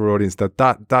sense to our audience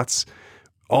that's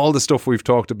all the stuff we've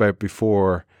talked about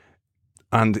before.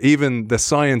 And even the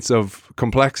science of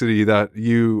complexity that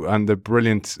you and the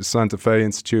brilliant Santa Fe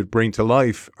Institute bring to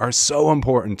life are so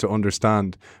important to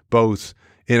understand both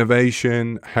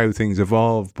innovation, how things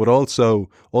evolve, but also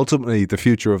ultimately the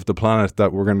future of the planet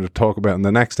that we're going to talk about in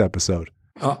the next episode.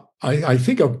 I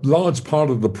think a large part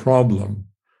of the problem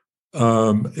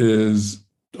is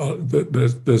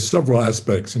that there's several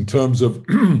aspects in terms of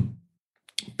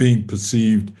being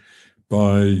perceived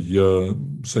by,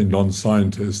 say,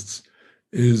 non-scientists,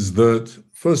 is that,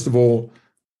 first of all,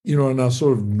 in our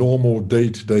sort of normal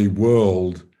day-to-day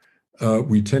world,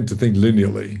 we tend to think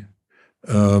linearly.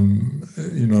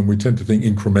 We tend to think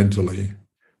incrementally,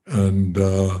 and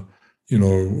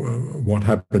what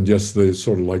happened yesterday is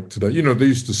sort of like today. They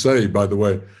used to say, by the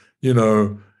way, in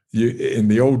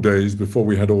the old days, before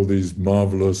we had all these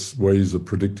marvelous ways of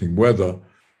predicting weather,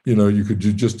 you could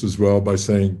do just as well by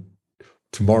saying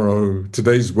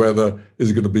today's weather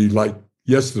is going to be like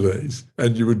yesterday's,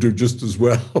 and you would do just as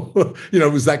well.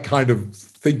 It was that kind of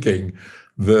thinking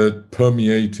that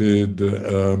permeated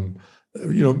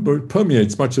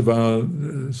permeates much of our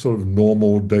sort of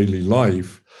normal daily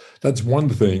life. That's one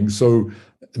thing. So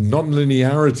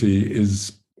nonlinearity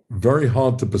is very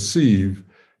hard to perceive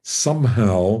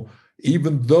somehow,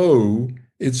 even though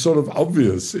it's sort of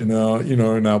obvious in our,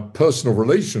 in our personal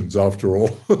relations, after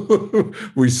all.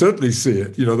 We certainly see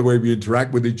it, the way we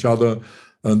interact with each other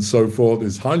and so forth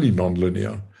is highly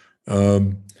nonlinear.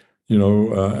 And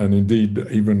indeed,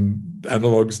 even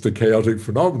analogs to chaotic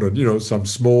phenomenon, some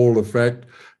small effect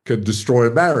can destroy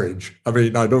a marriage. I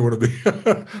mean, I don't want to be,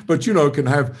 but, can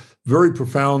have very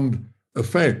profound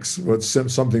effects. But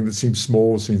something that seems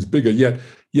small seems bigger,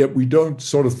 yet we don't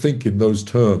sort of think in those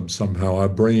terms somehow. Our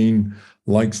brain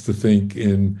likes to think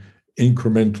in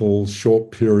incremental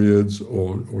short periods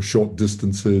or short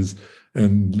distances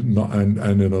and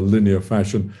in a linear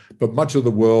fashion. But much of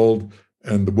the world,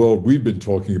 and the world we've been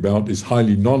talking about, is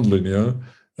highly nonlinear,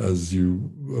 as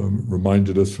you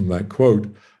reminded us from that quote.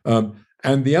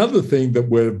 And the other thing that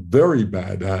we're very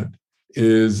bad at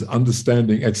is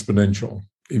understanding exponential,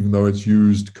 even though it's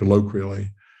used colloquially,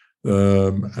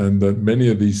 and that many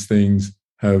of these things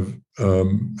have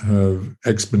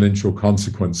exponential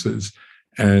consequences,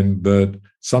 and that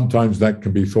sometimes that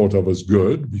can be thought of as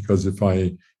good, because if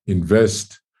I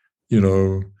invest, in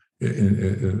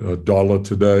 $1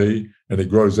 today and it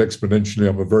grows exponentially,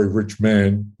 I'm a very rich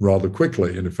man rather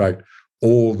quickly. And in fact,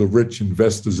 all the rich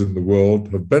investors in the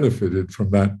world have benefited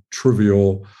from that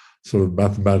trivial sort of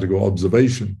mathematical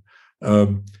observation.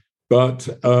 But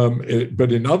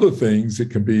in other things, it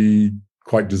can be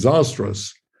quite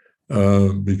disastrous,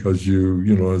 because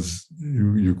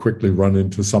you quickly run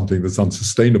into something that's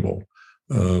unsustainable,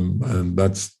 and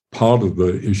that's part of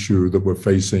the issue that we're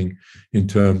facing in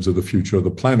terms of the future of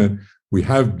the planet. We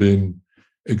have been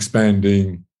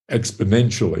expanding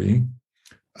exponentially,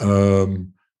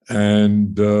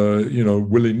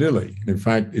 willy-nilly. In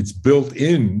fact, it's built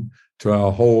in to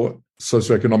our whole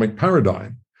socioeconomic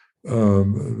paradigm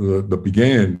that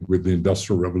began with the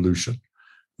Industrial Revolution,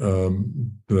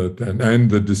 and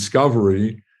the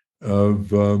discovery of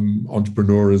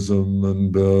entrepreneurism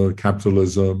and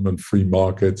capitalism and free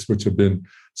markets, which have been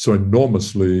so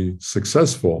enormously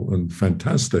successful and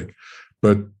fantastic.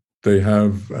 But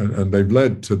they've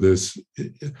led to this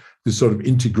sort of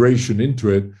integration into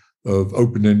it of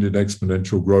open-ended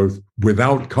exponential growth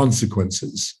without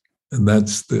consequences, and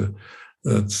that's the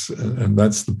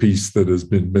piece that has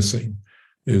been missing,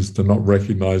 is to not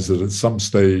recognize that at some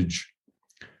stage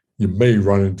you may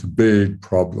run into big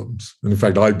problems. And in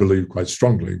fact, I believe quite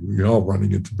strongly we are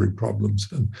running into big problems,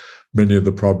 and many of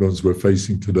the problems we're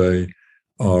facing today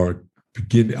are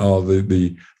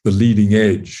the leading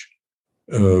edge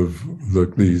of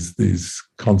these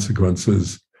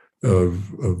consequences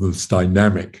of this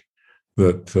dynamic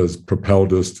that has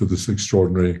propelled us to this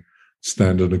extraordinary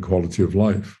standard and quality of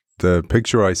life. The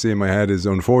picture I see in my head is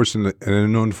an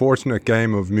unfortunate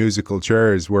game of musical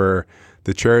chairs where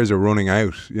the chairs are running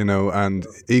out, and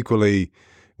equally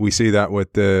we see that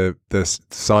with the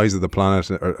size of the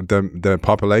planet, or the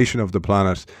population of the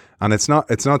planet, and it's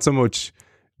not so much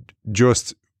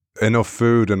just enough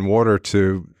food and water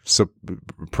to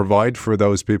provide for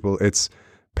those people. It's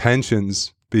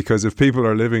pensions, because if people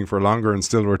are living for longer and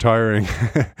still retiring,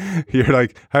 you're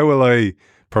like, how will I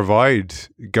provide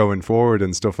going forward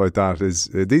and stuff like that?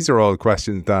 These are all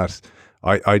questions that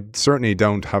I certainly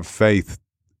don't have faith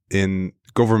in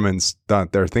governments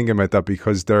that they're thinking about that,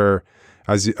 because they're,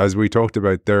 as we talked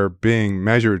about, they're being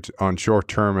measured on short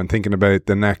term and thinking about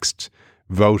the next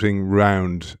voting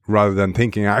round rather than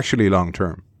thinking actually long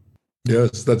term.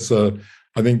 Yes, that's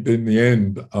I think in the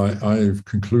end, I've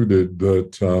concluded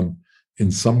that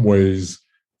in some ways,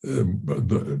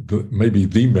 maybe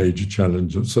the major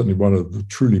challenge, or certainly one of the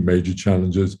truly major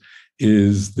challenges,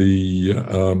 is the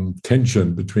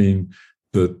tension between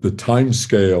the time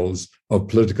scales of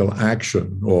political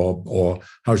action, or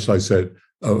how should I say it,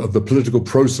 of the political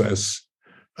process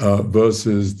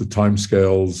versus the time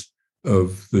scales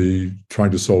of the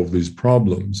trying to solve these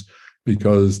problems.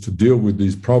 Because to deal with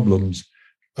these problems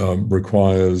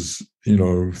requires,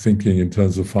 thinking in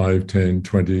terms of 5, 10,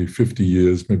 20, 50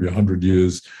 years, maybe 100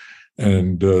 years.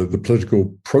 And the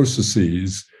political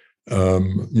processes, I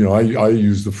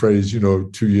use the phrase,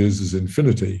 2 years is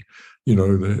infinity.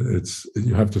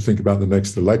 You have to think about the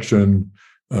next election,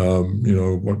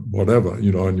 whatever, and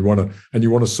you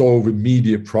want to solve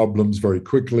immediate problems very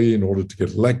quickly in order to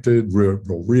get elected or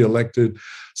re-elected.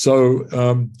 So,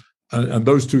 and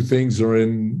those two things are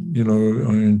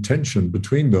in tension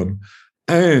between them.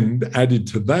 And added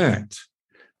to that,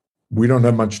 we don't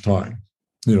have much time.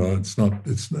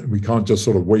 We can't just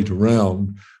sort of wait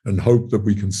around and hope that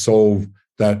we can solve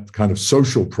that kind of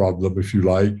social problem, if you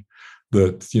like,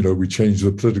 that, we change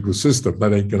the political system.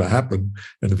 That ain't going to happen.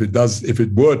 And if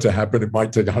it were to happen, it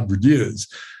might take 100 years.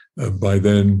 by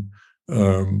then,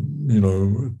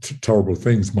 terrible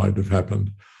things might have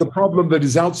happened. The problem that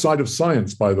is outside of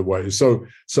science, by the way. So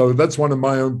that's one of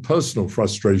my own personal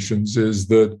frustrations, is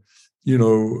that,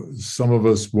 some of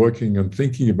us working and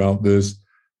thinking about this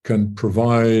can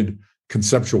provide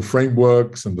conceptual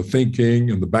frameworks and the thinking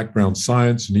and the background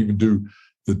science, and even do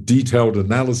the detailed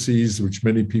analyses, which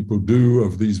many people do,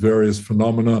 of these various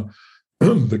phenomena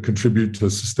that contribute to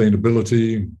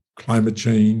sustainability, climate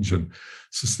change, and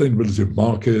sustainability of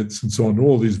markets, and so on,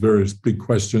 all these various big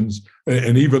questions,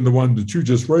 and even the one that you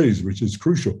just raised, which is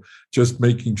crucial, just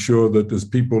making sure that as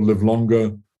people live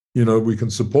longer, we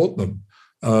can support them.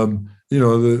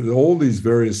 All these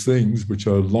various things, which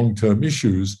are long-term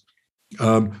issues,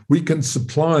 we can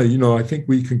supply, I think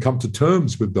we can come to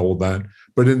terms with all that,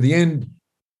 but in the end,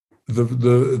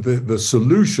 the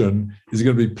solution is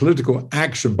going to be political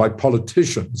action by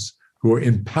politicians who are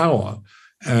in power.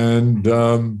 And,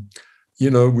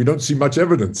 we don't see much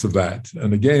evidence of that.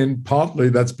 And again, partly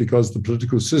that's because the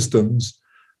political systems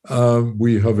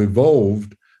we have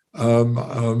evolved, as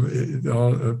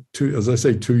I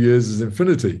say, 2 years is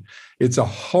infinity. It's a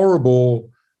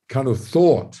horrible kind of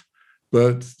thought,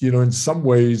 but, in some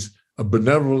ways, a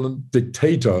benevolent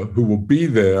dictator who will be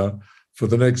there for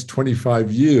the next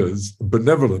 25 years, a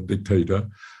benevolent dictator,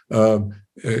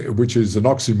 which is an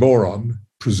oxymoron,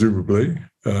 presumably,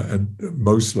 and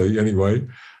mostly anyway,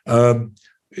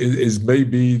 is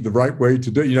maybe the right way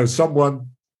to do it. Someone,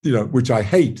 which I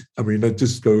hate. I mean, that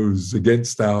just goes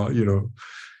against our,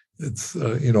 it's,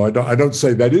 I don't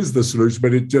say that is the solution,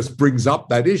 but it just brings up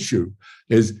that issue,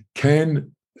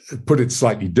 put it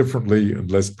slightly differently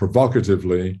and less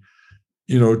provocatively,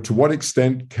 to what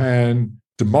extent can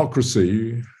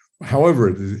democracy, however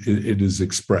it is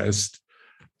expressed,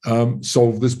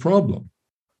 solve this problem?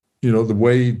 The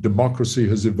way democracy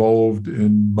has evolved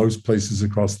in most places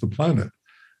across the planet.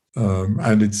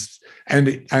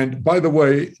 And by the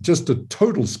way, just a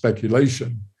total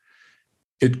speculation,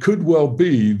 it could well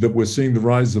be that we're seeing the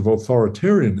rise of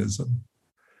authoritarianism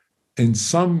in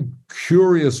some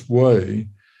curious way,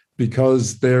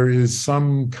 because there is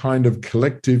some kind of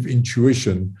collective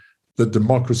intuition that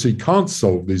democracy can't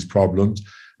solve these problems,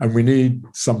 and we need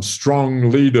some strong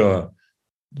leader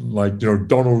like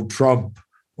Donald Trump,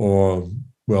 or,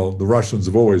 well, the Russians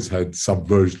have always had some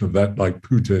version of that, like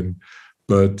Putin,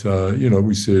 but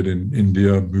we see it in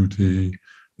India, Modi,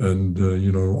 and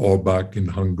Orbán in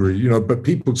Hungary. But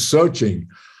people searching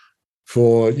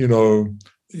for I'm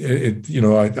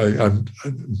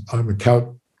a couch.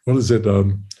 What is it?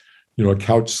 A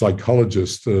couch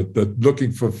psychologist that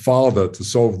looking for father to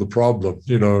solve the problem.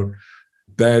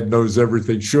 Dad knows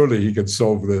everything. Surely he can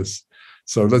solve this.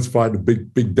 So let's find a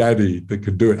big daddy that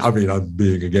can do it. I mean, I'm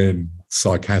being, again,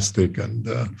 sarcastic and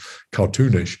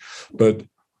cartoonish, but,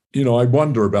 I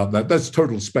wonder about that. That's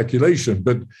total speculation,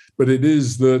 but it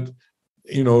is that,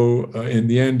 in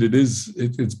the end,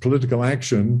 it's political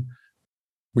action.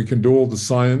 We can do all the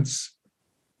science.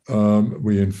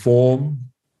 We inform.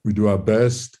 We do our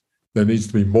best. There needs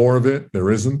to be more of it.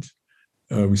 There isn't.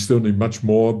 We still need much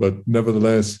more, but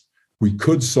nevertheless, we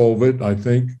could solve it, I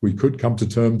think. We could come to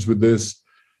terms with this,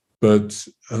 but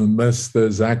unless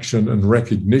there's action and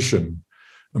recognition,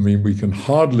 I mean, we can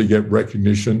hardly get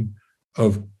recognition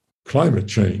of climate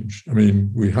change. I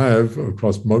mean, we have,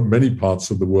 across many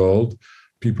parts of the world,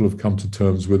 people have come to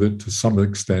terms with it to some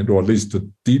extent, or at least to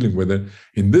dealing with it.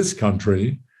 In this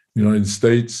country, the United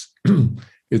States,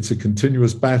 it's a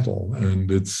continuous battle,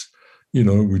 and it's,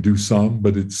 we do some,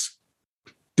 but it's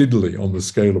diddly on the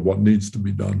scale of what needs to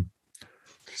be done.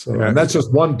 So, and that's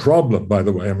just one problem, by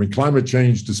the way. I mean, climate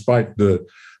change, despite the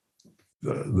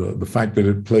fact that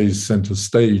it plays center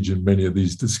stage in many of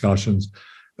these discussions,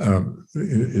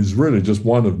 is really just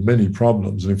one of many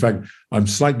problems. And in fact, I'm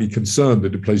slightly concerned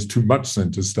that it plays too much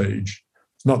center stage.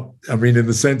 It's not, I mean, in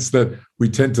the sense that we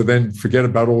tend to then forget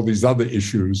about all these other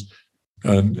issues.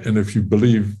 And if you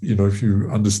believe, if you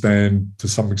understand to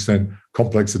some extent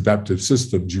complex adaptive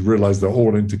systems, you realize they're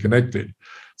all interconnected.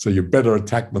 So you better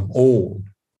attack them all.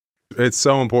 It's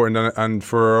so important, and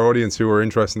for our audience who are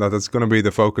interested in that, that's going to be the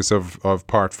focus of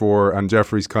part 4, and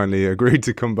Geoffrey's kindly agreed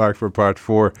to come back for part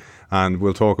 4, and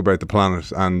we'll talk about the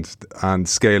planet and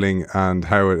scaling and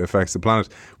how it affects the planet.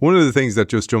 One of the things that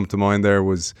just jumped to mind there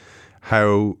was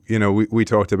how, we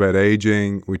talked about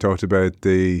aging, we talked about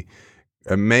the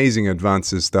amazing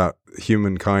advances that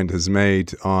humankind has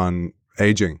made on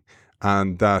aging,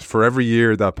 and that for every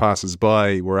year that passes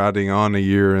by, we're adding on a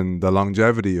year in the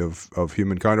longevity of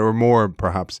humankind, or more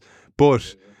perhaps.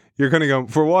 But you're kind of going,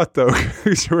 for what though?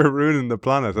 Because we're ruining the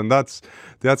planet, and that's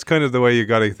kind of the way you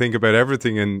got to think about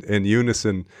everything in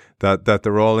unison. That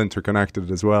they're all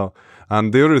interconnected as well.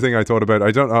 And the other thing I thought about,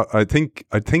 I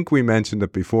think we mentioned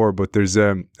it before, but there's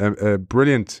a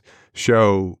brilliant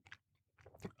show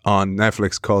on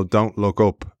Netflix called Don't Look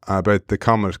Up about the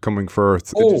comet coming for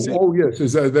Earth. Oh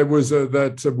yes, there was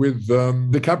that with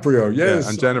DiCaprio, yes,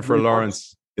 and Jennifer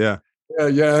Lawrence, yeah,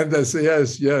 and that's,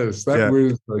 yes, that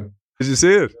was. Did you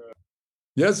see it?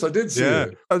 Yes, I did see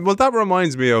it. Well, that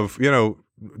reminds me of,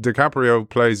 DiCaprio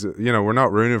plays, we're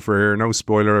not ruining for here, no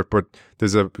spoiler, but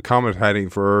there's a comet heading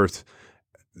for Earth.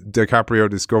 DiCaprio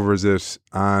discovers it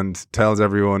and tells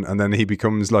everyone, and then he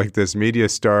becomes like this media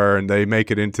star, and they make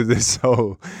it into this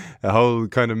whole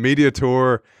kind of media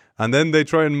tour, and then they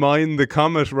try and mine the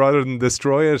comet rather than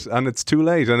destroy it, and it's too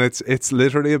late, and it's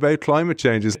literally about climate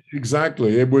changes.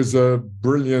 Exactly. It was a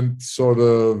brilliant sort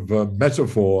of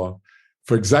metaphor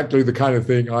for exactly the kind of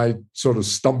thing I sort of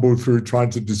stumbled through trying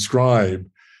to describe,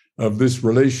 of this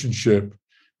relationship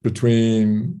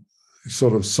between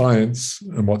sort of science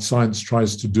and what science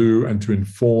tries to do and to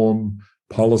inform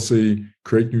policy,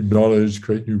 create new knowledge,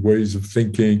 create new ways of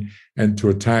thinking, and to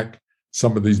attack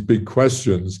some of these big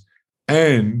questions.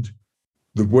 And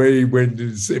the way when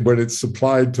it's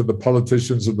supplied to the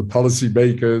politicians and the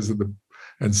policymakers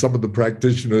and some of the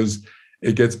practitioners,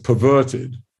 it gets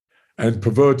perverted. And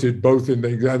perverted both in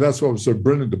that's what was so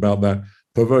brilliant about that.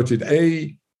 Perverted,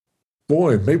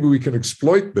 boy, maybe we can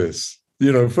exploit this.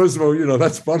 First of all,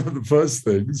 that's one of the first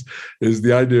things, is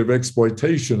the idea of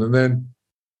exploitation. And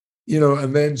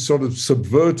then, sort of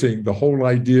subverting the whole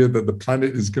idea that the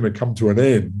planet is going to come to an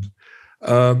end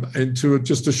into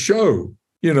just a show.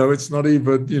 It's not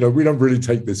even, we don't really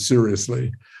take this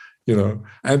seriously,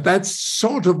 and that's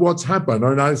sort of what's happened.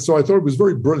 And so I thought it was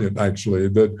very brilliant, actually,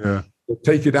 that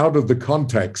take it out of the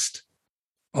context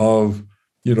of,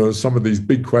 some of these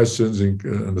big questions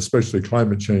and especially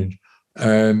climate change,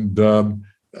 and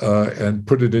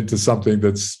put it into something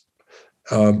that's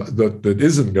that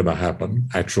isn't going to happen,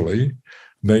 actually,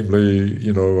 namely,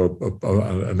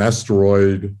 an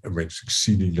asteroid. I mean, it's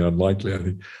exceedingly unlikely, I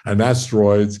think. An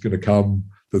asteroid's going to come,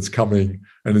 that's coming,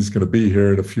 and is going to be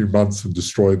here in a few months and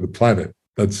destroy the planet.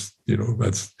 That's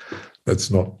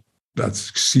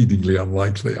exceedingly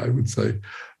unlikely, I would say.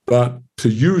 But to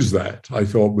use that, I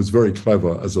thought, was very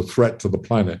clever as a threat to the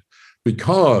planet,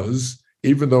 because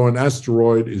even though an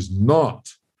asteroid is not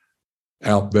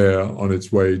out there on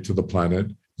its way to the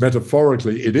planet,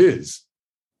 metaphorically it is.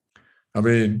 I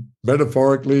mean,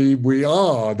 metaphorically we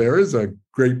are. There is a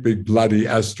great big bloody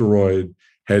asteroid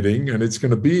heading, and it's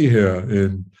going to be here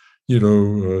in,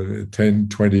 10,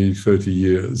 20, 30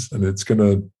 years. And it's going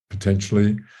to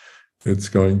potentially,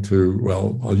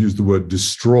 well, I'll use the word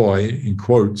destroy in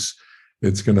quotes.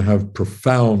 It's going to have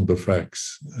profound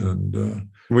effects. And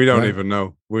we don't even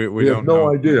know. We have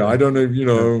no idea. I don't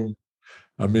know,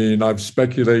 I mean, I've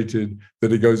speculated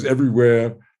that it goes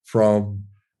everywhere from,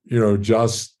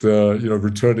 just,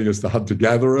 returning us to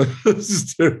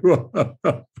hunter-gatherers to,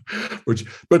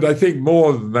 but I think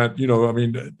more than that, I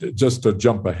mean, just to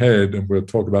jump ahead, and we'll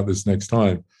talk about this next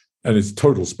time, and it's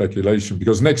total speculation,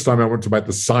 because next time I want to about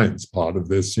the science part of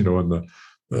this, and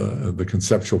the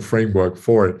conceptual framework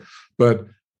for it. But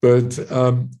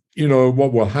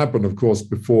what will happen, of course,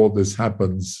 before this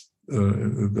happens,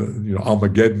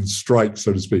 Armageddon strike,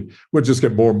 so to speak, we'll just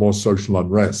get more and more social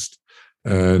unrest,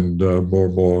 and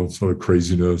more sort of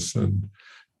craziness, and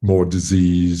more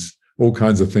disease, all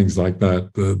kinds of things like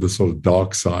that. The sort of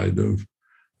dark side of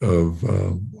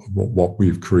what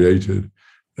we've created,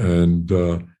 and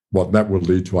what that will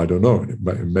lead to, I don't know.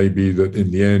 It may be that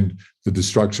in the end the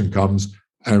destruction comes,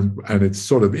 and it's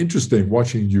sort of interesting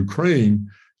watching Ukraine,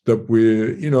 that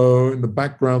we're, in the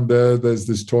background there's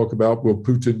this talk about, will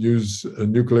Putin use a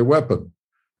nuclear weapon?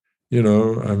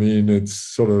 I mean, it's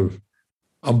sort of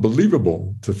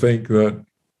unbelievable to think that,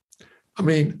 I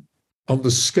mean, on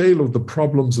the scale of the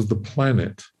problems of the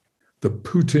planet, that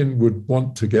Putin would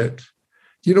want to get,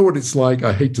 what it's like?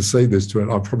 I hate to say this to it,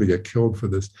 I'll probably get killed for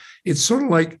this. It's sort of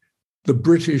like the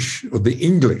British, or the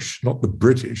English, not the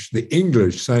British, the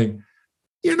English saying,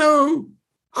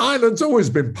 Ireland's always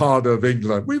been part of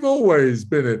England. We've always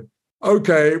been it.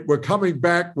 Okay, we're coming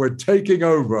back. We're taking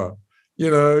over.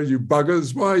 You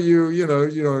buggers. Why are you?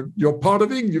 You're part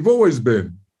of England. You've always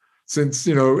been since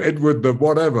Edward the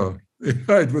whatever,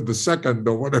 Edward II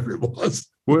or whatever it was.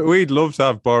 We'd love to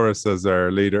have Boris as our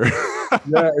leader.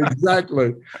 Yeah,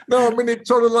 exactly. No, I mean, it's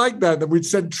sort of like that. And we'd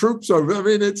send troops over. I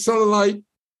mean, it's sort of like,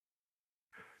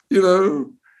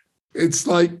 it's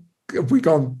like, have we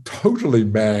gone totally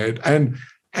mad?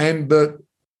 And that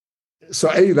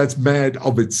that's mad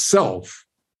of itself,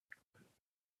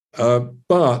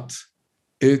 but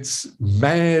it's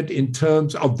mad in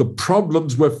terms of the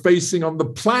problems we're facing on the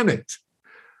planet.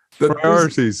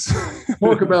 Priorities.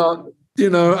 Talk about,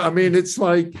 it's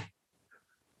like,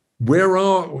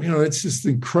 it's just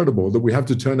incredible that we have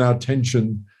to turn our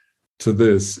attention to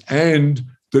this, and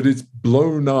that it's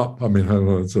blown up. I mean,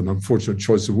 it's an unfortunate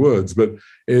choice of words, but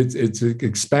it's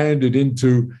expanded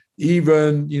into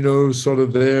even, sort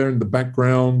of there in the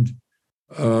background,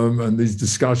 and these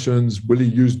discussions, will he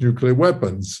use nuclear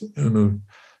weapons? And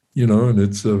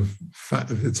it's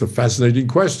a fascinating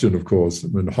question, of course,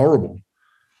 horrible.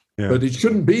 Yeah. But it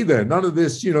shouldn't be there. None of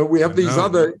this, we have these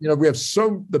other, we have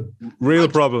the real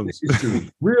problems,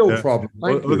 problems.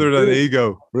 Other than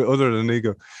ego.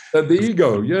 The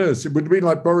ego, yes. It would be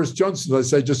like Boris Johnson, I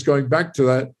say, just going back to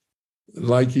that,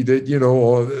 like he did,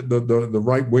 or the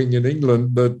right wing in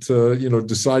England that,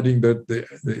 deciding that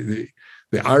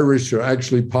the Irish are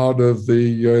actually part of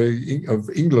of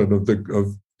England, of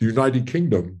the United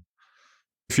Kingdom.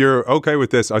 If you're okay with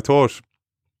this, I thought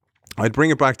I'd bring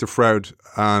it back to Freud,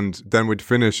 and then we'd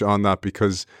finish on that,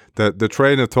 because the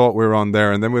train of thought we're on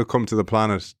there, and then we'll come to the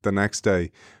planet the next day.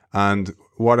 And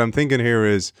what I'm thinking here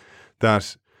is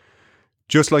that,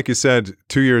 just like you said,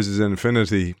 2 years is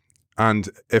infinity. And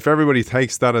if everybody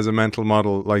takes that as a mental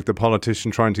model, like the politician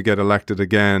trying to get elected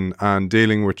again and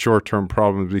dealing with short-term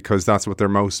problems because that's what they're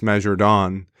most measured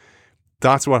on,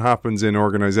 that's what happens in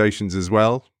organizations as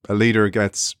well. A leader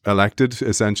gets elected,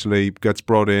 essentially gets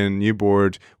brought in, new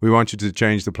board, we want you to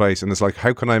change the place. And it's like,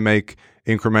 how can I make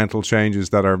incremental changes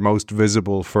that are most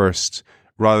visible first,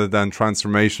 rather than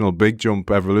transformational big jump,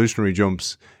 evolutionary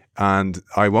jumps, and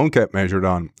I won't get measured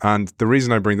on. And the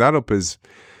reason I bring that up is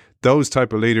those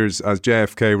type of leaders, as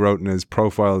JFK wrote in his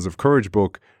Profiles of Courage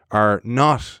book, are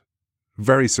not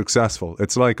very successful.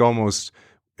 It's like almost,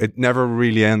 it never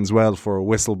really ends well for a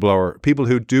whistleblower. People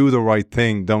who do the right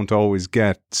thing don't always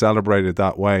get celebrated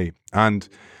that way. And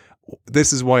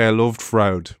this is why I loved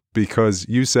Freud, because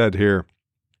you said here,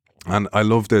 and I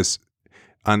love this,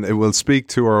 and it will speak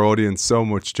to our audience so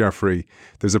much, Geoffrey.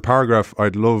 There's a paragraph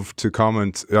I'd love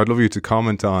you to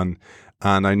comment on,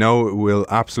 and I know it will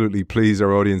absolutely please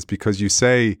our audience, because you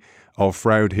say of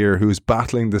Freud here, who's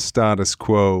battling the status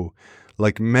quo,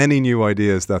 like many new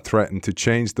ideas that threaten to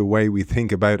change the way we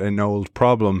think about an old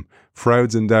problem,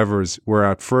 Freud's endeavours were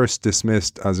at first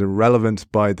dismissed as irrelevant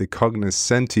by the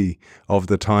cognoscenti of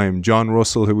the time. John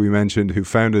Russell, who we mentioned, who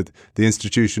founded the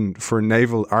Institution for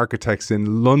Naval Architects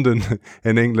in London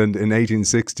in England in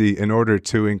 1860 in order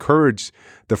to encourage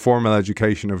the formal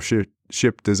education of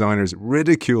ship designers,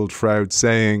 ridiculed Freud,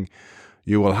 saying,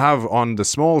 "You will have on the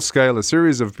small scale a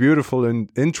series of beautiful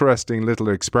and interesting little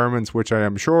experiments which I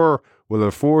am sure will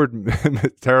afford,"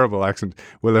 terrible accent,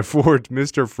 "will afford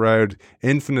Mr. Freud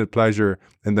infinite pleasure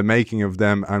in the making of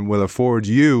them, and will afford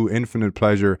you infinite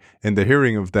pleasure in the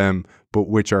hearing of them, but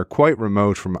which are quite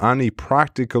remote from any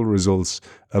practical results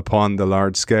upon the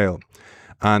large scale."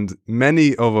 And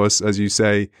many of us, as you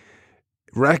say,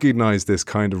 recognize this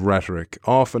kind of rhetoric,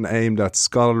 often aimed at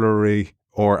scholarly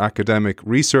or academic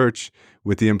research,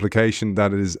 with the implication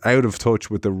that it is out of touch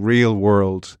with the real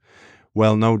world.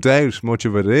 Well, no doubt much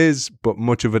of it is, but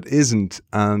much of it isn't.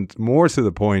 And more to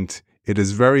the point, it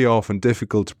is very often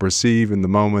difficult to perceive in the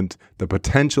moment the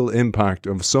potential impact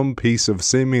of some piece of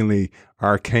seemingly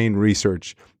arcane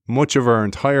research. Much of our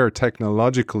entire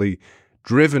technologically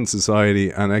driven society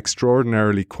and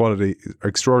extraordinary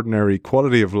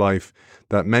quality of life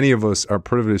that many of us are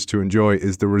privileged to enjoy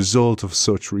is the result of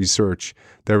such research.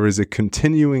 There is a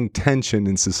continuing tension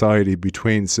in society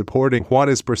between supporting what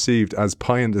is perceived as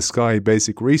pie-in-the-sky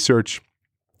basic research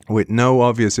with no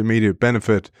obvious immediate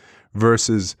benefit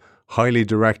versus highly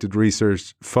directed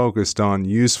research focused on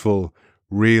useful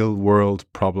real-world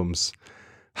problems.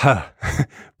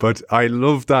 But I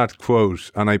love that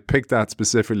quote, and I picked that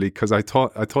specifically because I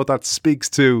thought that speaks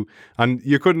to, and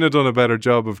you couldn't have done a better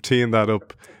job of teeing that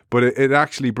up, but it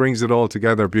actually brings it all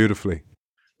together beautifully.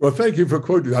 Well, thank you for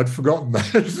quoting. I'd forgotten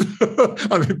that.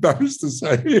 I'm embarrassed to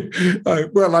say.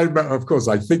 Of course,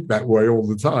 I think that way all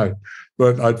the time,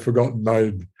 but I'd forgotten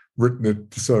I'd written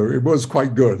it. So it was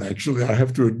quite good, actually, I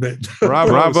have to admit.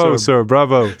 Bravo, sir,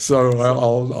 bravo. So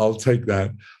I'll take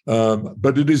that.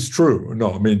 But it is true.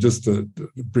 No, I mean, just to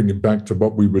bring it back to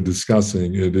what we were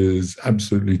discussing, it is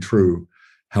absolutely true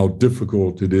how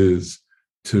difficult it is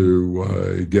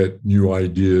to get new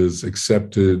ideas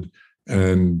accepted.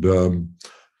 And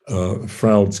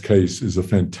Freud's case is a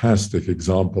fantastic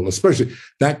example, especially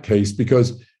that case,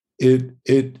 because it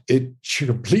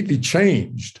completely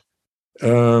changed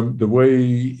the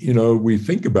way, we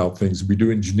think about things. We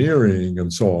do engineering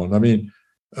and so on. I mean,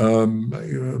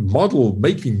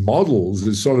 making models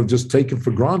is sort of just taken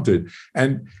for granted.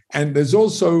 And there's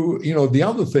also, the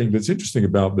other thing that's interesting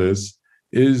about this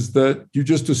is that you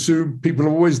just assume people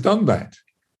have always done that.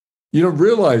 You don't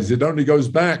realize it only goes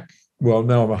back, well,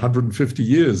 now 150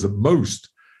 years at most.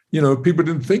 People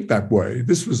didn't think that way.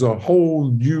 This was a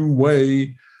whole new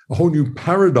way, a whole new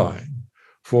paradigm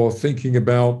for thinking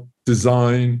about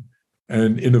design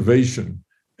and innovation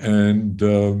and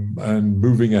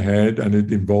moving ahead. And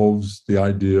it involves the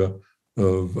idea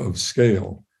of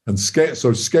scale. And scale.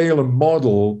 So scale and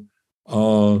model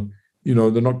are,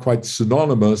 they're not quite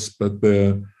synonymous, but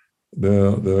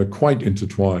they're quite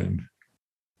intertwined.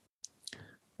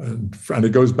 And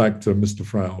it goes back to Mr.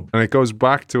 Froud. And it goes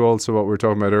back to also what we were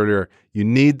talking about earlier. You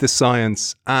need the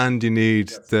science and you need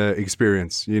the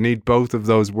experience. You need both of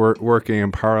those working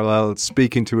in parallel,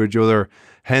 speaking to each other.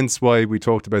 Hence why we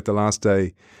talked about the last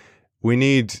day. We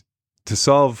need to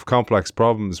solve complex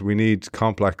problems. We need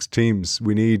complex teams.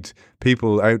 We need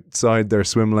people outside their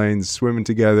swim lanes, swimming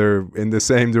together in the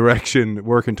same direction,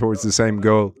 working towards the same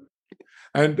goal.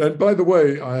 And by the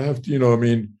way, I have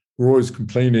to, we're always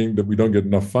complaining that we don't get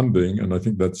enough funding, and I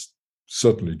think that's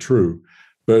certainly true.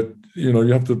 But you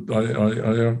have to.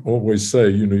 I always say,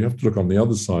 you have to look on the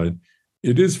other side.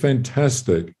 It is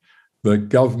fantastic that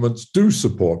governments do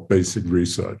support basic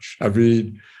research. I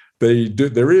mean, they do.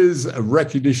 There is a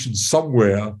recognition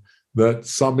somewhere that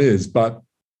some is, but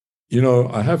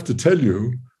I have to tell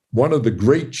you, one of the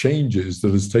great changes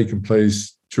that has taken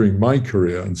place during my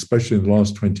career, and especially in the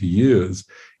last 20 years,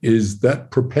 is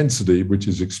that propensity, which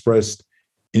is expressed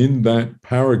in that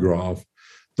paragraph.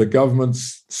 The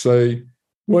governments say,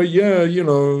 well, yeah,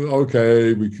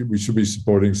 okay, we should be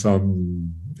supporting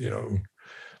some,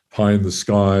 pie in the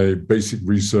sky, basic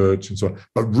research and so on.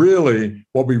 But really,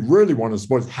 what we really want to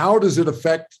support is how does it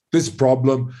affect this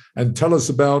problem, and tell us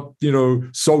about,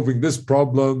 solving this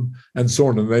problem and so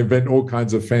on. And they invent all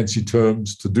kinds of fancy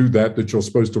terms to do that you're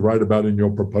supposed to write about in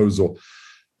your proposal.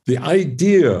 The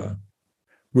idea,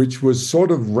 which was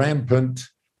sort of rampant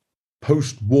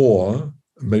post-war,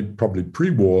 maybe probably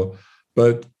pre-war,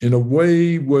 but in a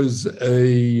way was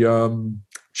a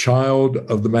child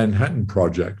of the Manhattan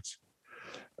Project,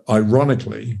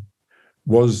 ironically,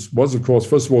 was of course,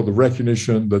 first of all, the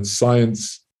recognition that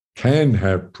science can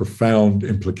have profound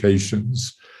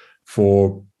implications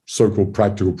for so-called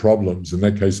practical problems, in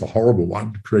that case, a horrible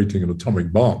one, creating an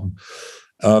atomic bomb,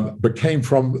 but came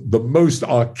from the most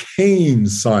arcane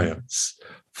science,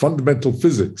 fundamental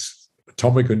physics,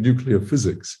 atomic and nuclear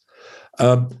physics.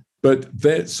 So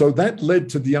that led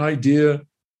to the idea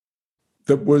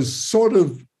that was sort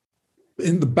of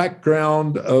in the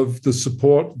background of the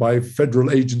support by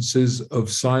federal agencies of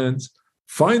science: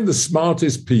 find the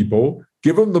smartest people,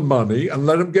 give them the money, and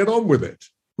let them get on with it,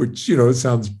 which,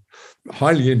 sounds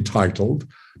highly entitled.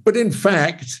 But in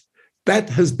fact, that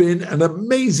has been an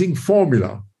amazing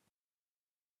formula.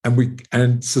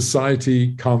 And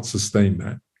society can't sustain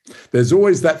that. There's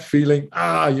always that feeling,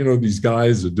 these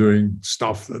guys are doing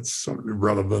stuff that's sort of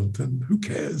irrelevant, and who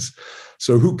cares?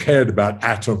 So who cared about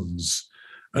atoms?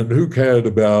 And who cared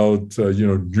about,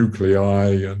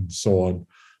 nuclei and so on?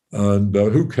 And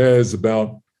who cares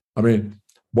about,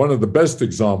 one of the best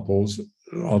examples,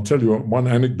 I'll tell you one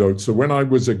anecdote. So when I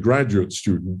was a graduate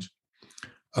student,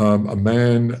 I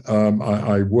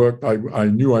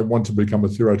knew I wanted to become a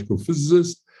theoretical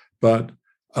physicist, but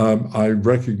I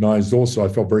recognized also, I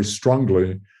felt very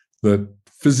strongly that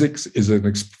physics is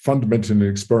fundamentally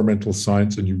an experimental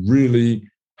science, and you really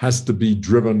has to be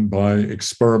driven by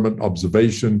experiment,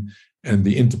 observation, and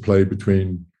the interplay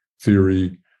between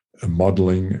theory,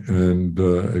 modeling, and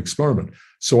experiment.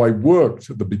 So I worked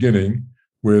at the beginning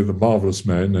with a marvelous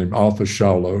man named Arthur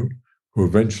Schawlow, who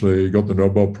eventually got the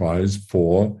Nobel Prize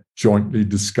for jointly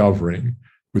discovering,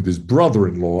 with his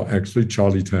brother-in-law, actually,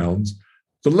 Charlie Towns,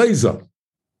 the laser.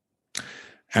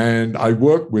 And I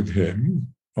worked with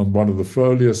him on one of the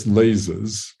earliest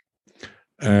lasers,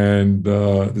 and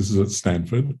this is at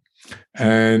Stanford.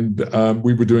 And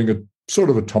we were doing a sort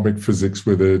of atomic physics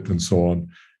with it and so on.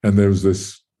 And there was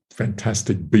this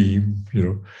fantastic beam,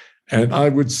 And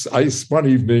one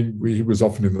evening, he was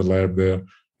often in the lab there,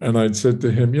 and I'd said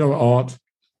to him, Art,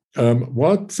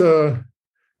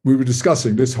 we were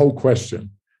discussing this whole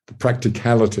question, the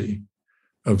practicality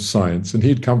of science. And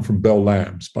he'd come from Bell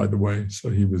Labs, by the way, so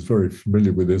he was very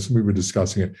familiar with this, and we were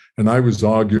discussing it. And I was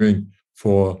arguing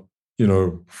for,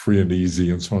 free and easy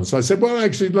and so on. So I said, well,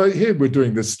 actually, here we're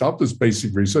doing this stuff, this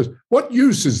basic research. What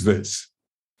use is this?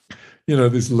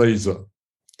 This laser.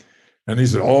 And he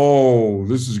said, oh,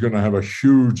 this is going to have a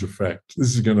huge effect.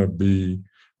 This is going to be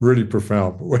really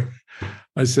profound.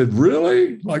 I said,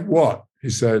 really? Like what? He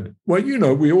said, well,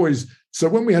 so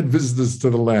when we had visitors to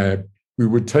the lab, we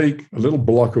would take a little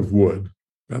block of wood,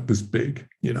 about this big,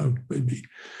 maybe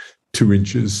 2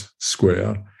 inches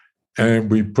square,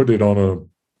 and we put it on a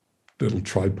little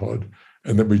tripod,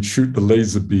 and then we'd shoot the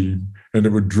laser beam, and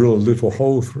it would drill a little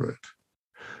hole through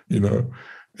it,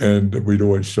 and we'd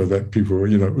always show that people,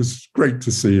 it was great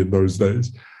to see in those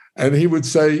days. And he would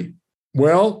say,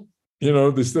 well,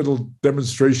 this little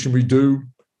demonstration we do,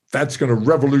 that's going to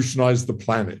revolutionize the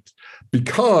planet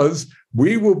because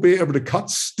we will be able to cut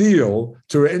steel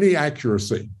to any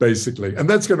accuracy, basically. And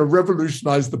that's going to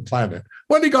revolutionize the planet.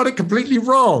 Well, he got it completely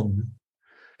wrong.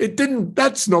 It didn't.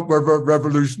 That's not what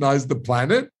revolutionized the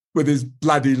planet with his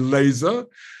bloody laser.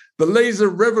 The laser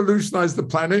revolutionized the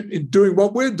planet in doing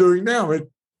what we're doing now. It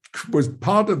was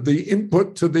part of the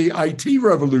input to the IT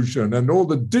revolution, and all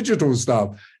the digital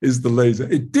stuff is the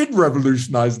laser. It did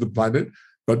revolutionize the planet,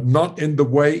 but not in the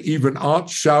way even Art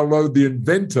Schawlow, the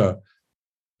inventor,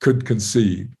 could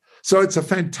conceive. So it's a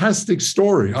fantastic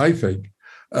story, I think,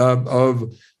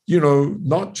 of,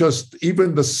 not just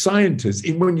even the scientists.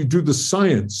 Even when you do the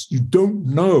science, you don't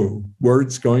know where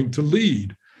it's going to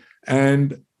lead.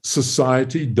 And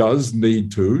society does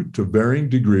need to varying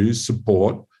degrees,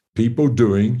 support people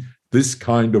doing this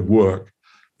kind of work,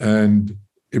 and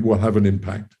it will have an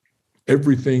impact.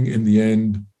 Everything in the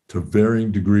end, to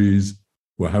varying degrees,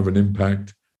 will have an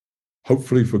impact,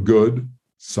 hopefully for good,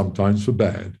 sometimes for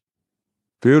bad.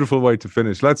 Beautiful way to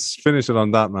finish. Let's finish it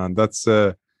on that, man. That's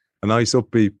a nice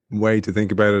upbeat way to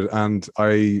think about it. And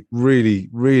I really,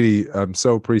 really am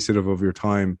so appreciative of your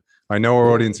time. I know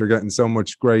our audience are getting so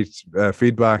much great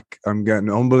feedback. I'm getting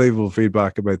unbelievable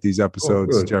feedback about these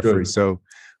episodes, Geoffrey. Good. So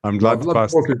I'm glad to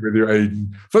pass. Talking with you,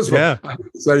 Aidan. First of all, I have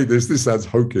to say this sounds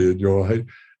hokey in your head.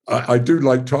 I do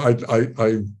like to,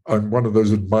 I'm one of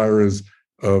those admirers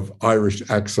of Irish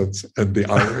accents and the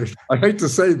Irish. I hate to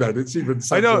say that. It's even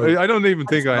I don't even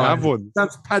think I have one.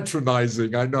 That's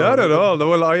patronizing, I know. Not at all.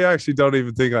 Well, I actually don't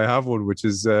even think I have one, which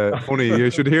is funny. You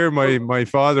should hear my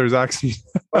father's accent.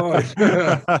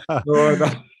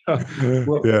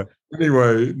 Yeah.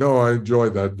 Anyway, I enjoy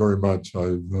that very much.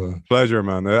 Pleasure,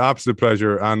 man. Absolute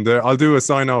pleasure. And I'll do a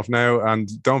sign off now.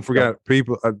 And don't forget,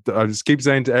 people, I just keep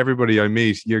saying to everybody I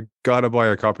meet, you got to buy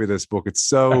a copy of this book. It's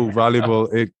so valuable.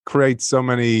 It creates so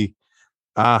many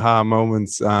aha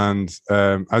moments and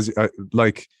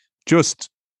just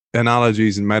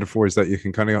analogies and metaphors that you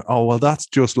can kind of go, oh, well, that's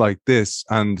just like this.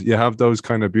 And you have those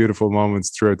kind of beautiful moments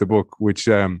throughout the book, which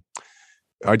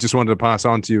I just wanted to pass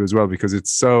on to you as well, because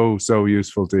it's so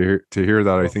useful to hear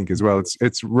that, I think, as well.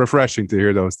 It's refreshing to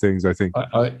hear those things, I think.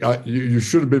 You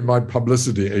should have been my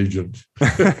publicity agent.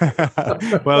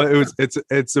 Well,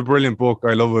 it's a brilliant book.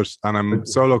 I love it. And I'm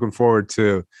so looking forward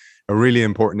to a really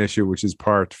important issue, which is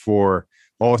part 4,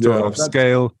 Author of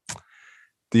Scale,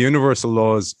 the Universal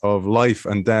Laws of Life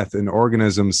and Death in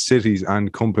Organisms, Cities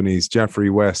and Companies. Geoffrey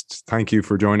West, thank you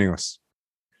for joining us.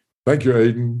 Thank you,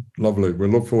 Aidan. Lovely.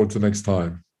 We'll look forward to next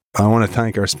time. I want to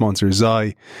thank our sponsor,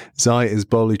 Xi. Xi is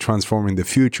boldly transforming the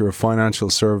future of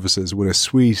financial services with a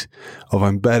suite of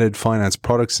embedded finance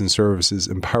products and services,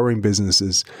 empowering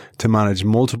businesses to manage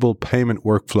multiple payment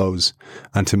workflows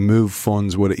and to move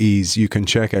funds with ease. You can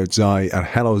check out Xi at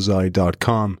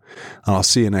helloxi.com, and I'll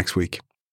see you next week.